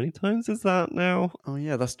Perry. How many times is that now? Oh,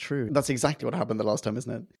 yeah, that's true. That's exactly what happened the last time, isn't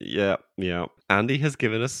it? Yeah. Andy has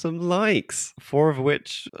given us some likes, 4 of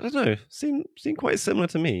which, I don't know, seem quite similar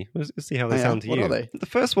to me. Let's see how they Oh, yeah? sound to What you. are they? The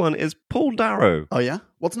first one is Paul Darrow. Oh, yeah?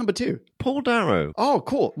 What's number 2? Paul Darrow. Oh,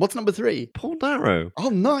 cool. What's number 3? Paul Darrow. Oh,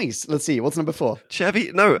 nice. Let's see. What's number 4?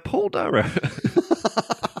 Paul Darrow.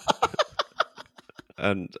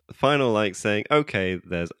 And final like saying, okay,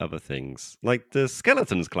 there's other things. Like the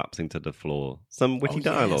skeletons collapsing to the floor, some witty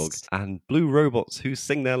dialogue, yes. and blue robots who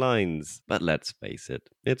sing their lines. But let's face it,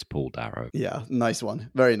 it's Paul Darrow. Yeah, nice one.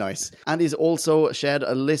 Very nice. And he's also shared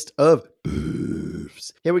a list of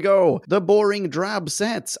boofs. Here we go. The boring drab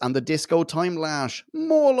sets and the disco time lash.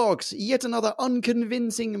 Morlocks, yet another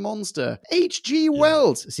unconvincing monster. H.G.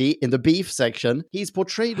 Wells. See, in the beef section, he's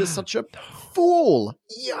portrayed as such a fool.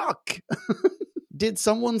 Yuck. Did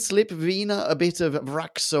someone slip Vina a bit of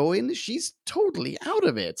Vraxoin? She's totally out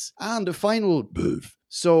of it. And a final boof.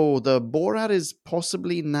 So the Borat is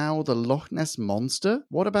possibly now the Loch Ness Monster?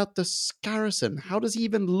 What about the Scarrison? How does he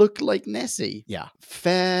even look like Nessie? Yeah,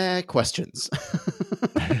 fair questions.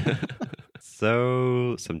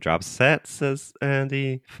 So, some drab sets, says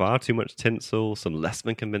Andy. Far too much tinsel, some less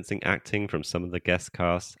than convincing acting from some of the guest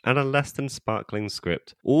casts, and a less than sparkling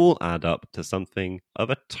script all add up to something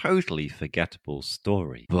of a totally forgettable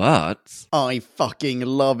story. But I fucking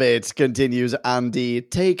love it, continues Andy.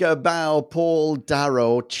 Take a bow, Paul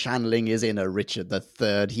Darrow, channeling his inner Richard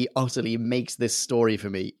III. He utterly makes this story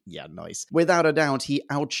for me. Yeah, nice. Without a doubt, he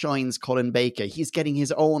outshines Colin Baker. He's getting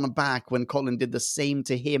his own back when Colin did the same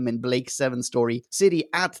to him in Blake 7's story, City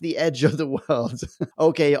at the Edge of the World.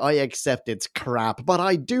 Okay, I accept it's crap, but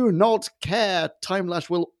I do not care. Time Lash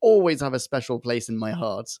will always have a special place in my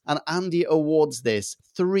heart. And Andy awards this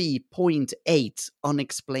 3.8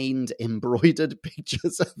 unexplained embroidered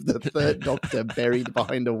pictures of the Third Doctor buried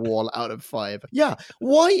behind a wall out of 5. Yeah,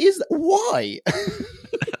 why is that? Why?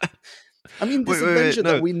 I mean, this adventure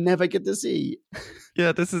that we never get to see.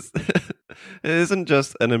 yeah, this is... It isn't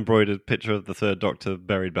just an embroidered picture of the Third Doctor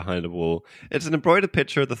buried behind a wall. It's an embroidered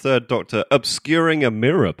picture of the Third Doctor obscuring a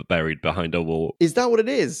mirror buried behind a wall. Is that what it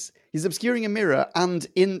is? He's obscuring a mirror, and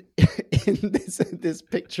in this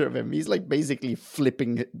picture of him, he's like basically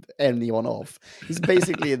flipping anyone off. He's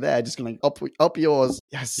basically there, just going up yours.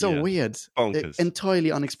 Yeah, so weird. Bonkers.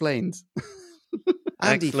 Entirely unexplained.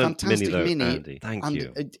 Andy, Excellent fantastic mini, mini. Andy. Thank and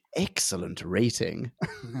you. Excellent rating.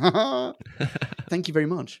 Thank you very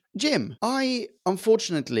much. Jim, I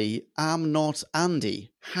unfortunately am not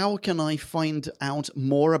Andy. How can I find out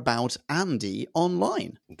more about Andy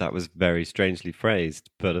online? That was very strangely phrased,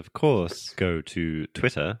 but of course, go to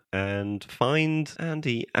Twitter and find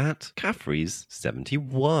Andy at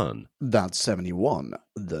Caffrey's71. That's 71,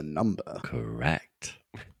 the number. Correct.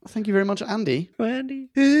 Thank you very much, Andy. Andy.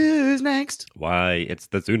 Who's next? Why, it's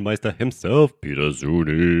the Zoonmeister himself, Peter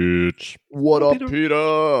Zunich. What up,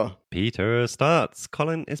 Peter? Peter starts.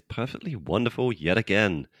 Colin is perfectly wonderful yet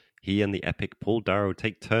again. He and the epic Paul Darrow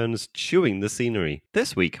take turns chewing the scenery.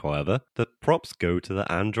 This week, however, the props go to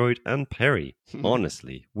the android and Perry.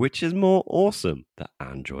 Honestly, which is more awesome, the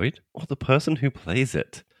android or the person who plays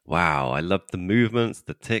it? Wow, I love the movements,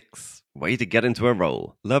 the ticks. Way to get into a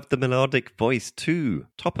role. Love the melodic voice too.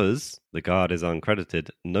 Toppers, the guard is uncredited,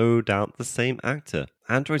 no doubt the same actor.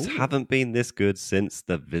 Androids haven't been this good since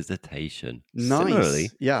The Visitation. Nice. Similarly,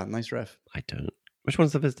 Yeah, nice ref. I don't. Which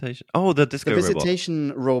one's The Visitation? Oh, the disco The robot.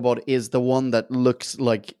 Visitation robot is the one that looks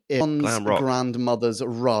like one's Glam rock. grandmother's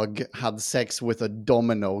rug had sex with a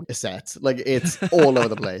domino set. Like, it's all over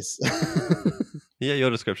the place. Yeah,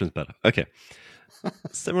 your description's better. Okay.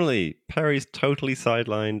 Similarly, Perry's totally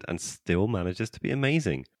sidelined and still manages to be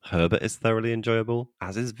amazing. Herbert is thoroughly enjoyable,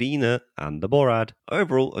 as is Vina and the Borad.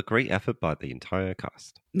 Overall, a great effort by the entire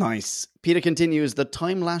cast. Nice. Peter continues, the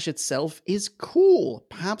Time Lash itself is cool,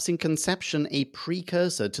 perhaps in conception a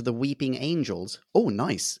precursor to the Weeping Angels. Oh,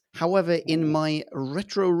 nice. However, in my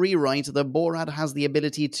retro rewrite, the Borad has the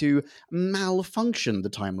ability to malfunction the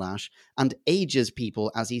Time Lash and ages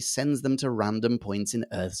people as he sends them to random points in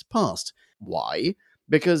Earth's past. Why?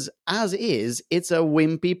 Because as is, it's a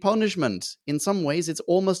wimpy punishment. In some ways, it's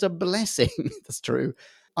almost a blessing. That's true.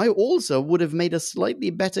 I also would have made a slightly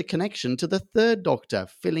better connection to the Third Doctor,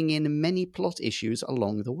 filling in many plot issues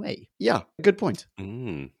along the way. Yeah, good point.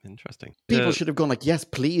 Interesting. People should have gone like, yes,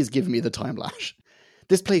 please give me the Time Lash.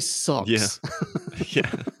 This place sucks. Yeah.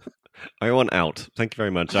 Yeah. I want out. Thank you very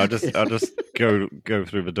much. I'll just go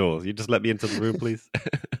through the doors. You just let me into the room, please.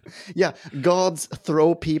 Yeah, guards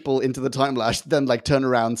throw people into the Time Lash, then like turn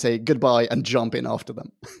around, say goodbye, and jump in after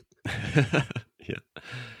them. Yeah.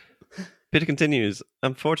 Peter continues,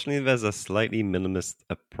 unfortunately, there's a slightly minimalist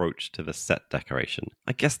approach to the set decoration.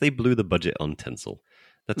 I guess they blew the budget on tinsel.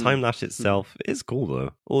 The Time Lash itself is cool,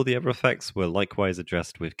 though. All the other effects were likewise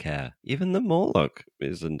addressed with care. Even the Morlock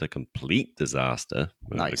isn't a complete disaster.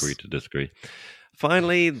 Nice. Agree to disagree.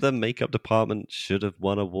 Finally, the makeup department should have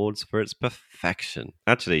won awards for its perfection.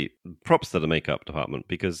 Actually, props to the makeup department,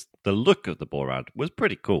 because the look of the Borad was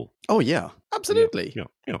pretty cool. Oh, yeah. Absolutely.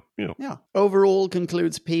 Yeah. Overall,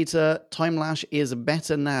 concludes Peter, Time Lash is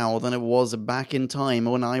better now than it was back in time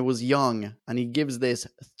when I was young. And he gives this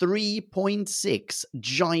 3.6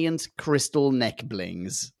 giant crystal neck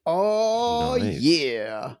blings. Oh, Nice.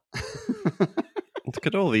 yeah. Look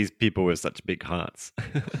at all these people with such big hearts.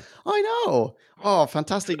 I know. Oh,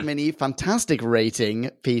 fantastic mini, fantastic rating,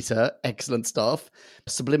 Peter. Excellent stuff.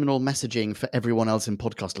 Subliminal messaging for everyone else in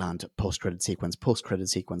podcast land. Post-credit sequence, post-credit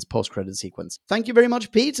sequence, post-credit sequence. Thank you very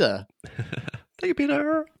much, Peter. Thank you,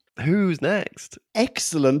 Peter. Who's next?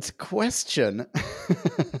 Excellent question.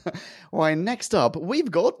 Why, next up,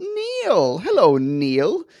 we've got Neil. Hello,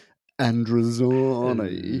 Neil.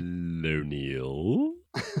 Androzani. Hello, Neil.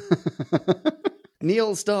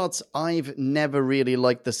 Neil starts, I've never really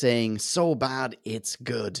liked the saying, so bad it's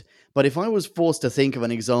good. But if I was forced to think of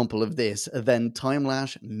an example of this, then Time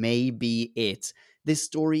Lash may be it. This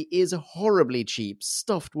story is horribly cheap,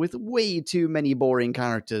 stuffed with way too many boring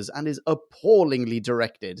characters, and is appallingly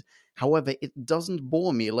directed. However, it doesn't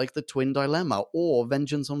bore me like The Twin Dilemma or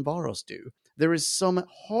Vengeance on Varos do. There is some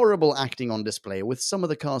horrible acting on display, with some of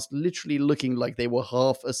the cast literally looking like they were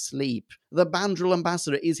half asleep. The Bandrel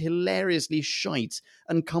Ambassador is hilariously shite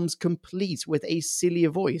and comes complete with a silly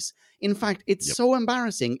voice. In fact, it's so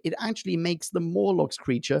embarrassing, it actually makes the Morlock's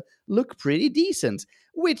creature look pretty decent,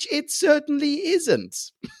 which it certainly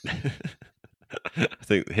isn't. I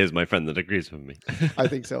think here's my friend that agrees with me. I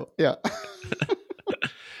think so, yeah.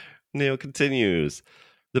 Neil continues.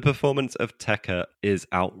 The performance of Tekka is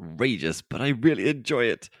outrageous, but I really enjoy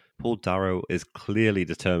it. Paul Darrow is clearly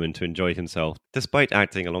determined to enjoy himself, despite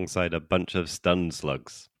acting alongside a bunch of stunned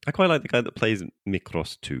slugs. I quite like the guy that plays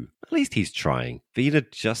Mikros too. At least he's trying. Vida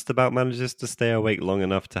just about manages to stay awake long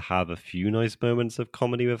enough to have a few nice moments of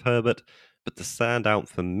comedy with Herbert, but the standout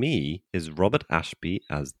for me is Robert Ashby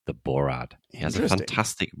as the Borad. He has a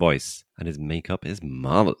fantastic voice, and his makeup is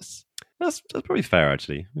marvelous. That's probably fair,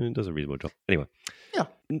 actually. It does a reasonable job. Anyway. Yeah.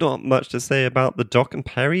 Not much to say about the Doc and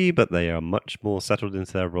Perry, but they are much more settled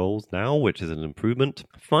into their roles now, which is an improvement.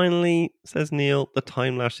 Finally, says Neil, the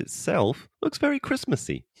Time Lash itself looks very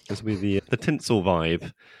Christmassy. This will be the tinsel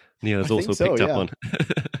vibe Neil has also picked up on.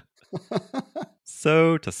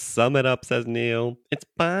 So, to sum it up, says Neil, it's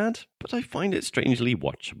bad, but I find it strangely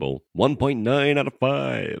watchable. 1.9 out of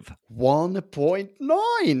 5.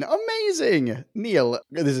 1.9! Amazing! Neil,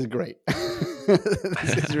 this is great.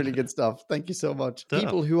 This is really good stuff. Thank you so much.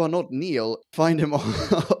 People who are not Neil, find him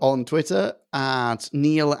on Twitter at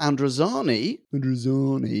Neil Androzani.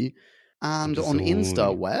 And on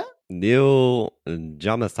Insta, where? Neil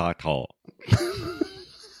Jamasako.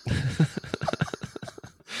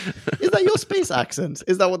 Is that your space accent?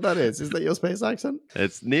 Is that what that is? Is that your space accent?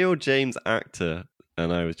 It's Neil James Actor,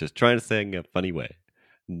 and I was just trying to say it in a funny way.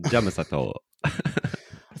 Jamasato.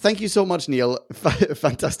 Thank you so much, Neil.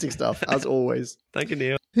 Fantastic stuff, as always. Thank you,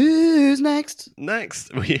 Neil. Who's next?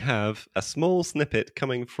 Next, we have a small snippet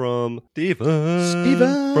coming from Stephen.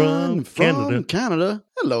 Stephen from Canada. Canada.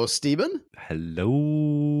 Hello, Stephen. Hello,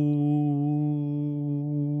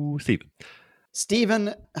 Stephen.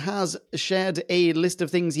 Stephen has shared a list of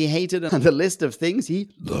things he hated and a list of things he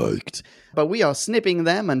liked. But we are snipping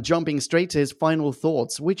them and jumping straight to his final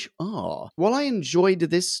thoughts, which are, while I enjoyed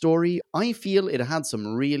this story, I feel it had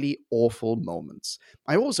some really awful moments.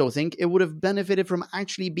 I also think it would have benefited from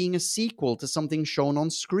actually being a sequel to something shown on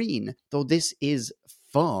screen, though this is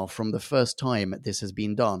far from the first time this has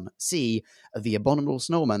been done. See The Abominable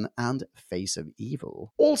Snowman and Face of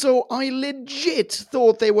Evil. Also, I legit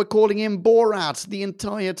thought they were calling him Borat the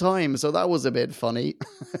entire time, so that was a bit funny.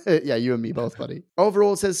 Yeah, you and me both, buddy.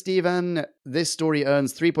 Overall, says Stephen, this story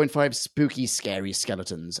earns 3.5 spooky, scary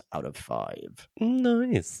skeletons out of 5.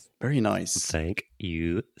 Nice. Very nice. Thank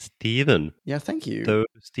you, Stephen. Yeah, thank you. So,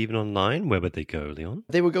 Stephen online, where would they go, Leon?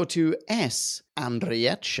 They will go to S.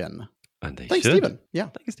 Andrietchen. And they Thanks, should. Stephen. Yeah.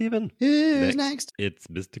 Thank you, Stephen. Who's next? It's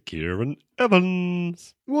Mr. Kieran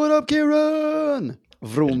Evans. What up, Kieran?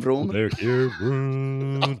 Vroom, vroom. There,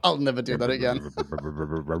 Kieran. I'll never do that again.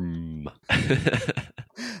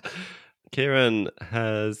 Kieran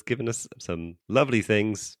has given us some lovely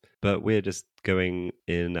things, but we're just going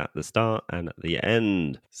in at the start and at the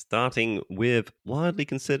end. Starting with widely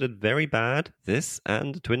considered very bad, this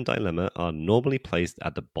and Twin Dilemma are normally placed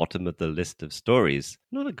at the bottom of the list of stories.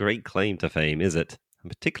 Not a great claim to fame, is it? And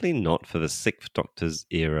particularly not for the Sixth Doctor's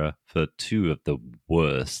era for two of the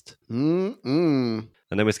worst. Mm-mm.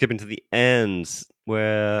 And then we're skipping to the end,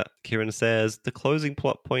 where Kieran says, the closing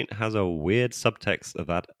plot point has a weird subtext of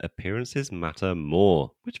that appearances matter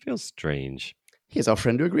more, which feels strange. Here's our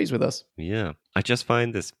friend who agrees with us. Yeah, I just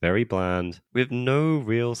find this very bland, with no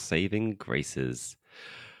real saving graces.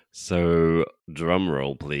 So,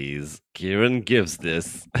 drumroll please, Kieran gives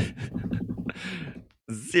this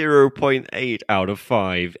 0.8 out of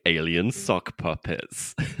 5 alien sock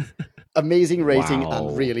puppets. Amazing rating Wow.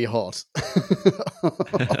 and really hot.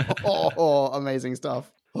 Oh, amazing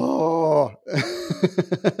stuff. Oh,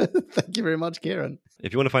 thank you very much, Kieran.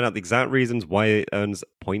 If you want to find out the exact reasons why it earns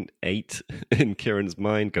 0.8 in Kieran's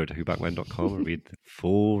mind, go to whobackwhen.com and read the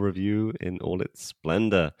full review in all its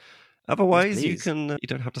splendor. Otherwise, Yes, you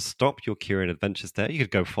don't have to stop your Kieran adventures there. You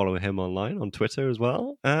could go follow him online on Twitter as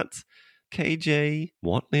well at KJ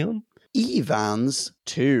what, Leon? Evans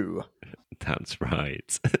 2. That's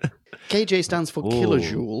right. KJ stands for Ooh.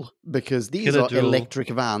 kilojoule because these are Kilojoule. electric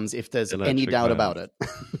vans, if there's any Electric doubt vans. about it.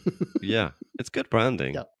 Yeah, it's good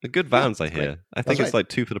branding. Yeah. The good vans, I it's hear. great. I think That's it's right. like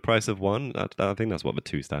 2 for the price of 1. I think that's what the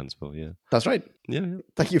 2 stands for, yeah. That's right. Yeah, yeah.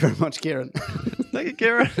 Thank you very much, Kieran. Thank you,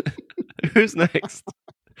 Kieran. Who's next?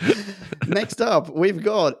 Next up, we've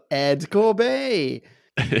got Ed Corbet.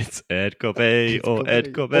 It's Ed Corbet or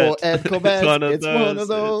Ed Corbett. Or Ed Corbett. It's one of It's those. one of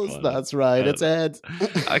those. It's one That's right. It's Ed.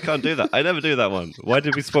 I can't do that. I never do that one. Why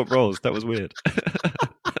did we swap roles? That was weird.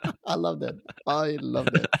 I loved it. I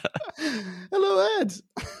loved it. Hello, Ed.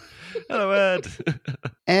 Hello, Ed.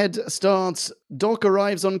 Ed starts, Doc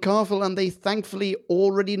arrives on Carfel and they thankfully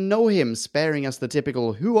already know him, sparing us the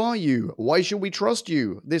typical, who are you? Why should we trust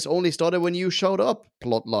you? This only started when you showed up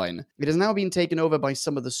plotline. It has now been taken over by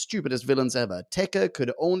some of the stupidest villains ever. Tekka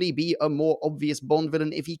could only be a more obvious Bond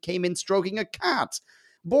villain if he came in stroking a cat.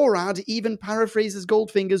 Borad even paraphrases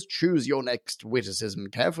Goldfinger's choose your next witticism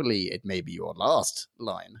carefully. It may be your last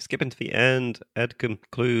line. Skipping to the end, Ed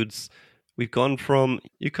concludes, we've gone from,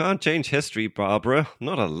 you can't change history, Barbara,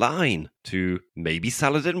 not a line, to, maybe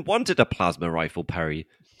Saladin wanted a plasma rifle, Perry.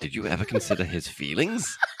 Did you ever consider his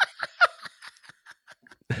feelings?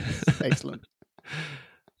 Excellent.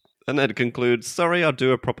 And Ed concludes, sorry, I'll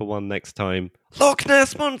do a proper one next time. Loch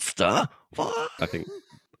Ness Monster? What? I think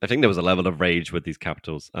there was a level of rage with these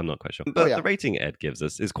capitals. I'm not quite sure. But yeah. the rating Ed gives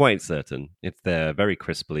us is quite certain. It's there, very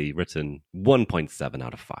crisply written, 1.7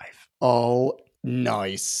 out of 5. Oh,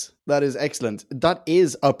 nice. That is excellent. That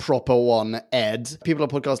is a proper one, Ed. People of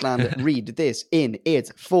Podcast Land, read this in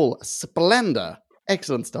its full splendor.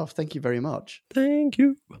 Excellent stuff. Thank you very much. Thank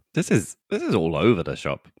you. This is all over the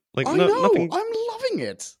shop. Like I know. nothing I'm loving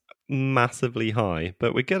it. massively high,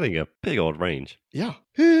 but we're getting a big old range. Yeah.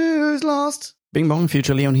 Who's last? Bing bong,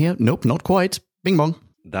 future Leon here. Nope, not quite. Bing bong.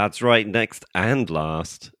 That's right. Next and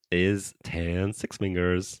last is Tan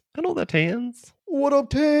Sixfingers and all their tans. What up,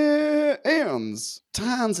 Tans?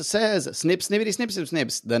 Tans says, snip, snippity, snip, snip,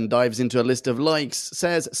 snips, then dives into a list of likes,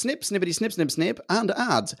 says, snip, snippity, snip, snip, snip, and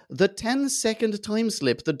adds, the 10-second time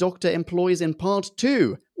slip the Doctor employs in part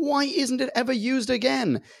 2. Why isn't it ever used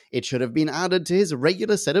again? It should have been added to his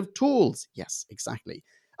regular set of tools. Yes, exactly.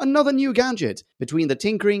 Another new gadget. Between the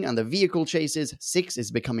tinkering and the vehicle chases, 6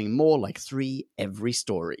 is becoming more like 3 every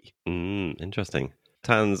story. Interesting.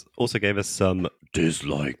 Tans also gave us some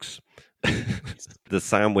dislikes. The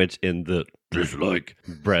sandwich in the dislike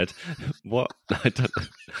bread. What? I don't know.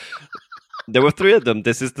 There were 3 of them.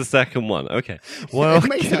 This is the second one. Okay. Well, It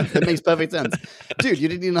makes sense. It makes perfect sense. Dude, you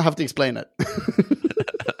didn't even have to explain it.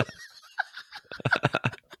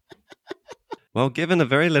 Well, given a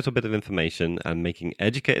very little bit of information and making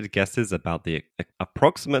educated guesses about the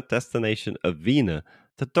approximate destination of Vina,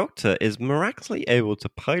 the Doctor is miraculously able to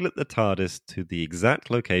pilot the TARDIS to the exact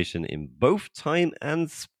location in both time and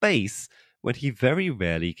space when he very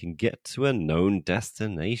rarely can get to a known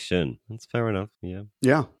destination. That's fair enough, yeah.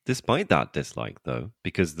 Yeah. Despite that dislike, though,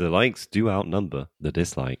 because the likes do outnumber the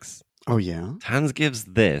dislikes, Oh, yeah? Tans gives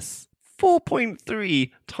this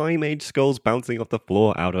 4.3 time-age skulls bouncing off the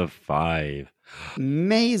floor out of 5.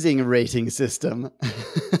 Amazing rating system.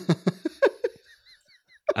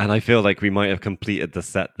 And I feel like we might have completed the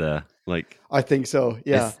set there. Like, I think so,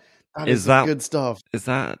 yeah. is that good stuff. Is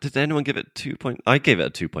that, did anyone give it 2 point? I gave it a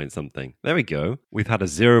 2 point something. There we go. We've had a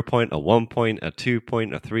 0 point, a 1 point, a 2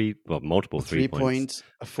 point, a 3, well, multiple 3 points.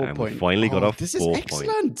 A 4 And point. we finally got off This 4 is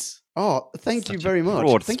excellent. Oh, thank you Such a very much.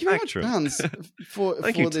 broad Thank you very much, spectrum. Tans, for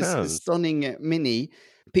Thank you, this Tans. stunning mini.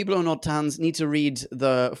 People who are not Tans need to read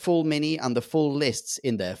the full mini and the full lists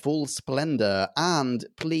in their full splendor. And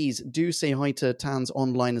please do say hi to Tans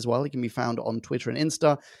online as well. He can be found on Twitter and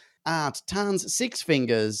Insta at Tans Six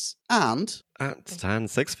Fingers. And At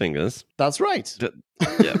Tans 6 fingers. that's right.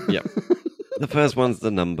 Yeah. The first one's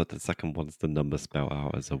the number, the second one's the number spelled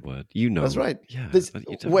out as a word. You know. That's right. Yeah. This, but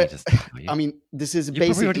you don't where- need to say, are you? I mean, this is You're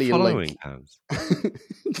probably already basically following like Tans.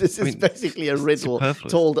 this is I mean, basically a it's riddle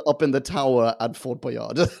superfluous. told up in the tower at Fort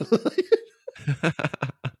Boyard.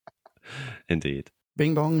 Indeed.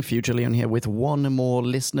 Bing bong, Future Leon here with one more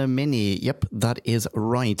listener mini. Yep, that is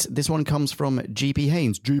right. This one comes from GP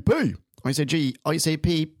Haynes. GP. I say G, I say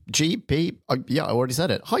P, GP. Yeah, I already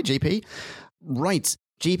said it. Hi, GP. Right.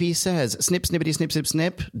 GP says, snip, snippity, snip, snip,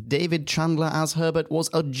 snip. David Chandler as Herbert was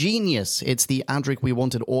a genius. It's the Adric we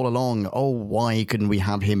wanted all along. Oh, why couldn't we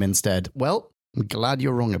have him instead? Well, I'm glad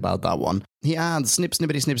you're wrong about that one. He adds, snip,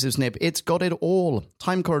 snippity, snip, snip, snip. It's got it all.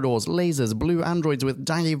 Time corridors, lasers, blue androids with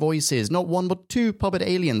daggy voices, not one but 2 puppet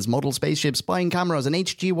aliens, model spaceships, spying cameras, an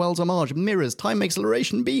H.G. Wells homage, mirrors, time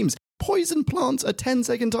acceleration beams, poison plants, a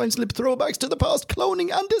 10-second time slip, throwbacks to the past,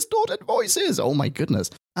 cloning, and distorted voices. Oh my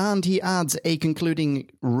goodness. And he adds a concluding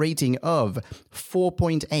rating of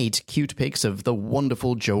 4.8 cute pics of the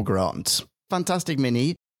wonderful Joe Grant. Fantastic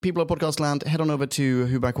mini. People of Podcast Land, head on over to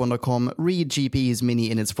whoback1.com, read GP's mini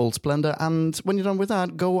in its full splendor, and when you're done with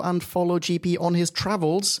that, go and follow GP on his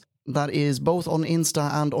travels. That is both on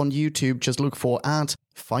Insta and on YouTube. Just look for at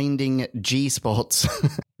Finding G-Spots.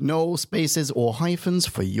 No spaces or hyphens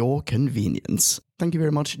for your convenience. Thank you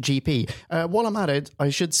very much, GP. While I'm at it, I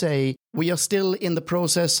should say we are still in the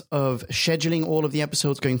process of scheduling all of the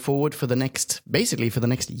episodes going forward for the next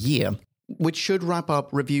year, which should wrap up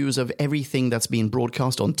reviews of everything that's been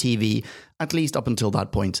broadcast on TV, at least up until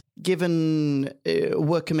that point. Given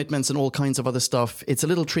work commitments and all kinds of other stuff, it's a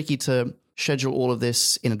little tricky to schedule all of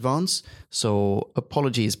this in advance. So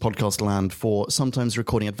apologies, Podcast Land, for sometimes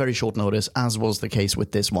recording at very short notice, as was the case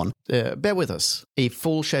with this one. Bear with us. A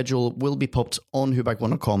full schedule will be popped on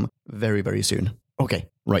whoback1.com very, very soon. Okay,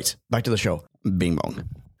 right. Back to the show. Bing bong.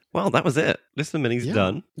 Well, that was it. Listener Mini's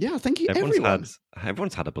done. Yeah, thank you, everyone.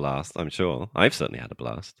 Everyone's had a blast, I'm sure. I've certainly had a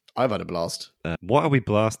blast. I've had a blast. What are we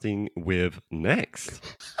blasting with next?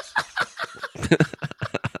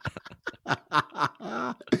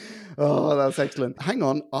 Oh, that's excellent. Hang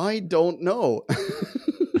on, I don't know.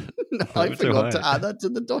 I forgot to add that to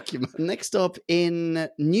the document. Next up in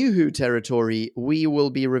New Who territory, we will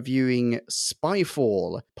be reviewing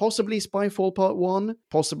Spyfall. Possibly Spyfall Part 1,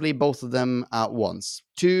 possibly both of them at once.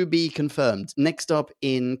 To be confirmed. Next up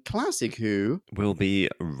in Classic Who will be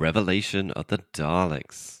Revelation of the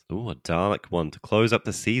Daleks. Ooh, a Dalek one to close up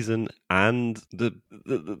the season, and the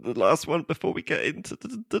last one before we get into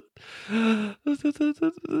the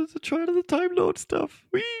Trial of the Time Lord stuff.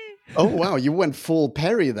 Whee! Oh, wow, you went full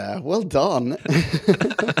Perry there. Well done.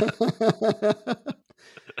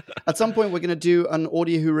 At some point, we're going to do an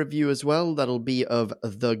Audio Who review as well. That'll be of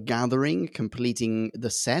The Gathering, completing the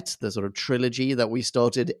set, the sort of trilogy that we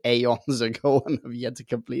started aeons ago and have yet to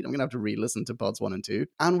complete. I'm going to have to re-listen to parts 1 and 2.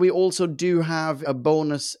 And we also do have a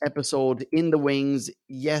bonus episode in the wings.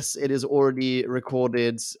 Yes, it is already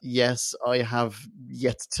recorded. Yes, I have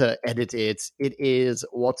yet to edit it. It is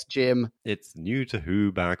what, Jim? It's New to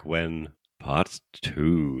Who Back When Part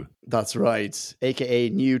 2. That's right, aka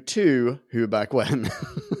New 2, Who Back When.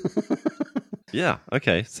 Yeah,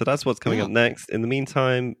 okay. So that's what's coming Yeah. up next. In the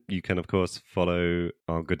meantime, you can, of course, follow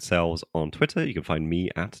our good selves on Twitter. You can find me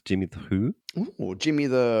at Jimmy the Who. Ooh, Jimmy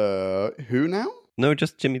the Who now? No,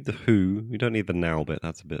 just Jimmy the Who. You don't need the now bit.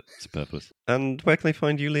 That's a bit superfluous. And where can they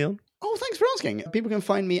find you, Leon? Oh, thanks for asking. People can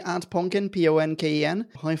find me at Ponken, Ponken.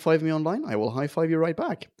 High five me online. I will high five you right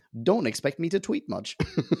back. Don't expect me to tweet much.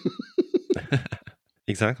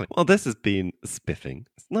 Exactly. Well, this has been spiffing.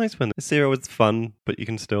 It's nice when Zero is fun, but you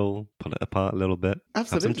can still pull it apart a little bit. Have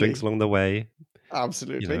some Absolutely. drinks along the way.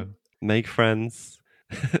 Absolutely. You know, make friends.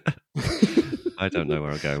 I don't know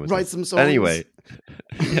where I'm going with Write this. some songs. Anyway.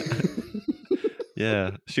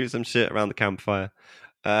 Yeah. Shoot some shit around the campfire.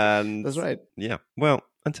 And That's right. yeah. Well,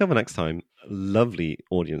 until the next time, lovely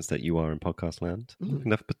audience that you are in podcast land.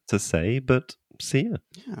 Enough to say, but see ya.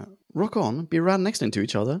 Yeah. Rock on. Be rad next into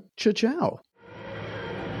each other. Ciao.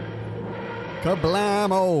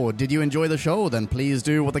 Kablamo! Did you enjoy the show? Then please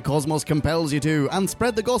do what the cosmos compels you to and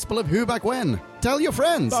spread the gospel of Who Back When. Tell your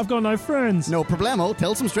friends. But I've got no friends. No problemo.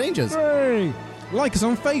 Tell some strangers. Hey! Like us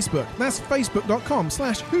on Facebook. That's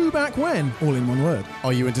facebook.com/whobackwhen, all in one word.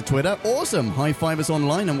 Are you into Twitter? Awesome. High five us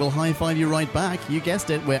online and we'll high five you right back. You guessed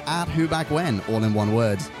it. We're at Who Back When, all in one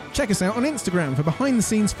word. Check us out on Instagram for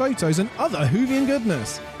behind-the-scenes photos and other Whovian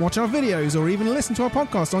goodness. Watch our videos or even listen to our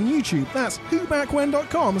podcast on YouTube. That's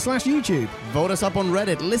whobackwhen.com/YouTube. Vote us up on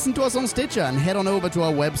Reddit, listen to us on Stitcher, and head on over to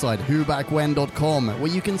our website, whobackwhen.com,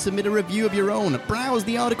 where you can submit a review of your own, browse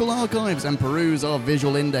the article archives, and peruse our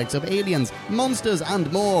visual index of aliens, monsters,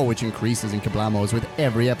 and more, which increases in kablamos with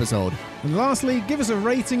every episode. And lastly, give us a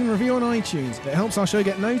rating and review on iTunes. It helps our show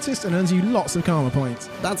get noticed and earns you lots of karma points.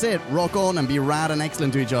 That's it. Rock on and be rad and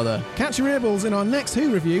excellent to each other. Catch your earballs in our next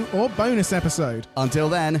Who review or bonus episode. Until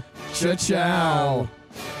then, Ciao.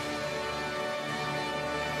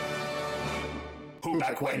 Who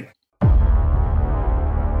back when?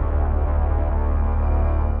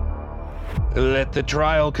 Let the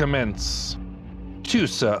trial commence.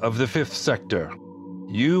 Tusa of the 5th Sector.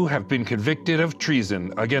 You have been convicted of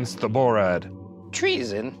treason against the Borad.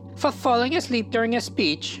 Treason? For falling asleep during a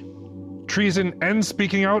speech? Treason and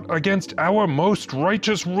speaking out against our most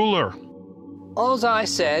righteous ruler. All I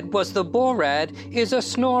said was the Borad is a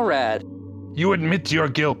Snorad. You admit your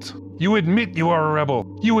guilt. You admit you are a rebel.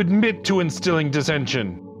 You admit to instilling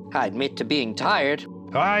dissension. I admit to being tired.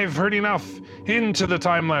 I've heard enough. Into the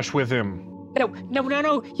time lash with him.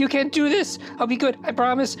 No, you can't do this. I'll be good, I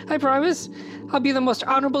promise. I'll be the most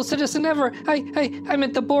honorable citizen ever. I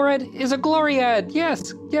meant the Borad is a Gloriad.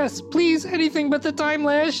 Yes, please, anything but the time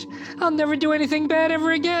lash. I'll never do anything bad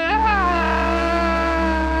ever again.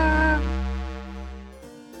 Ah!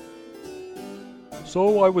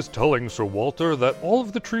 So I was telling Sir Walter that all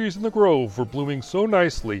of the trees in the grove were blooming so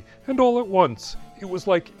nicely, and all at once. It was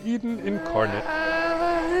like Eden incarnate.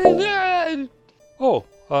 Oh,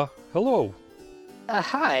 hello.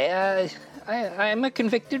 Hi, I'm a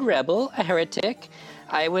convicted rebel, a heretic.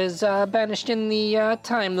 I was banished in the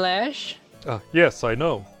time lash. Yes, I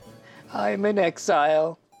know. I'm an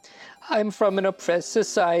exile. I'm from an oppressed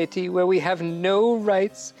society where we have no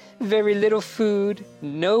rights, very little food,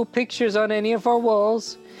 no pictures on any of our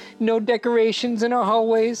walls, no decorations in our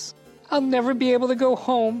hallways. I'll never be able to go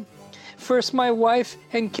home. First my wife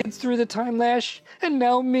and kids through the time lash, and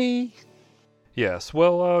now me. Yes,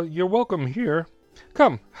 well, you're welcome here.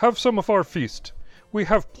 Come, have some of our feast. We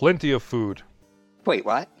have plenty of food. Wait,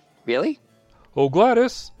 what? Really? Oh,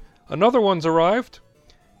 Gladys, another one's arrived.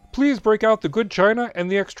 Please break out the good china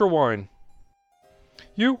and the extra wine.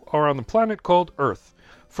 You are on the planet called Earth.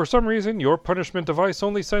 For some reason, your punishment device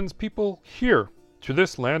only sends people here, to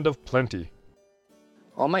this land of plenty.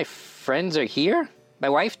 All my friends are here? My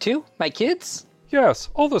wife too? My kids? Yes,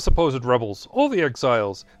 all the supposed rebels, all the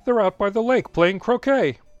exiles. They're out by the lake playing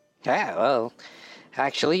croquet. Ah, well,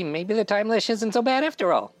 actually, maybe the time lash isn't so bad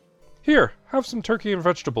after all. Here, have some turkey and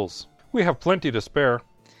vegetables. We have plenty to spare.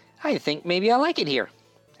 I think maybe I like it here.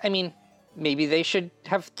 I mean, maybe they should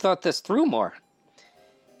have thought this through more.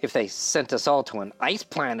 If they sent us all to an ice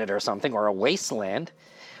planet or something, or a wasteland,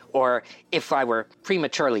 or if I were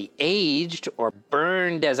prematurely aged or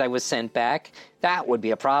burned as I was sent back, that would be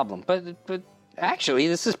a problem. But actually,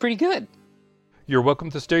 this is pretty good. You're welcome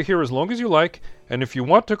to stay here as long as you like, and if you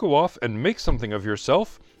want to go off and make something of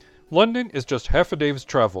yourself, London is just half a day's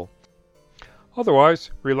travel. Otherwise,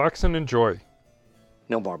 relax and enjoy.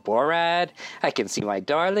 No more Borad. I can see my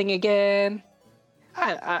darling again.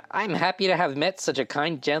 I'm happy to have met such a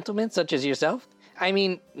kind gentleman such as yourself. I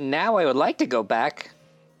mean, now I would like to go back,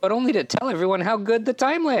 but only to tell everyone how good the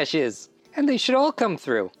time lash is. And they should all come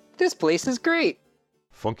through. This place is great.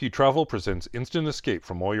 Funky Travel presents instant escape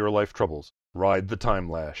from all your life troubles. Ride the Time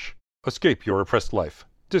Lash. Escape your oppressed life.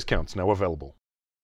 Discounts now available.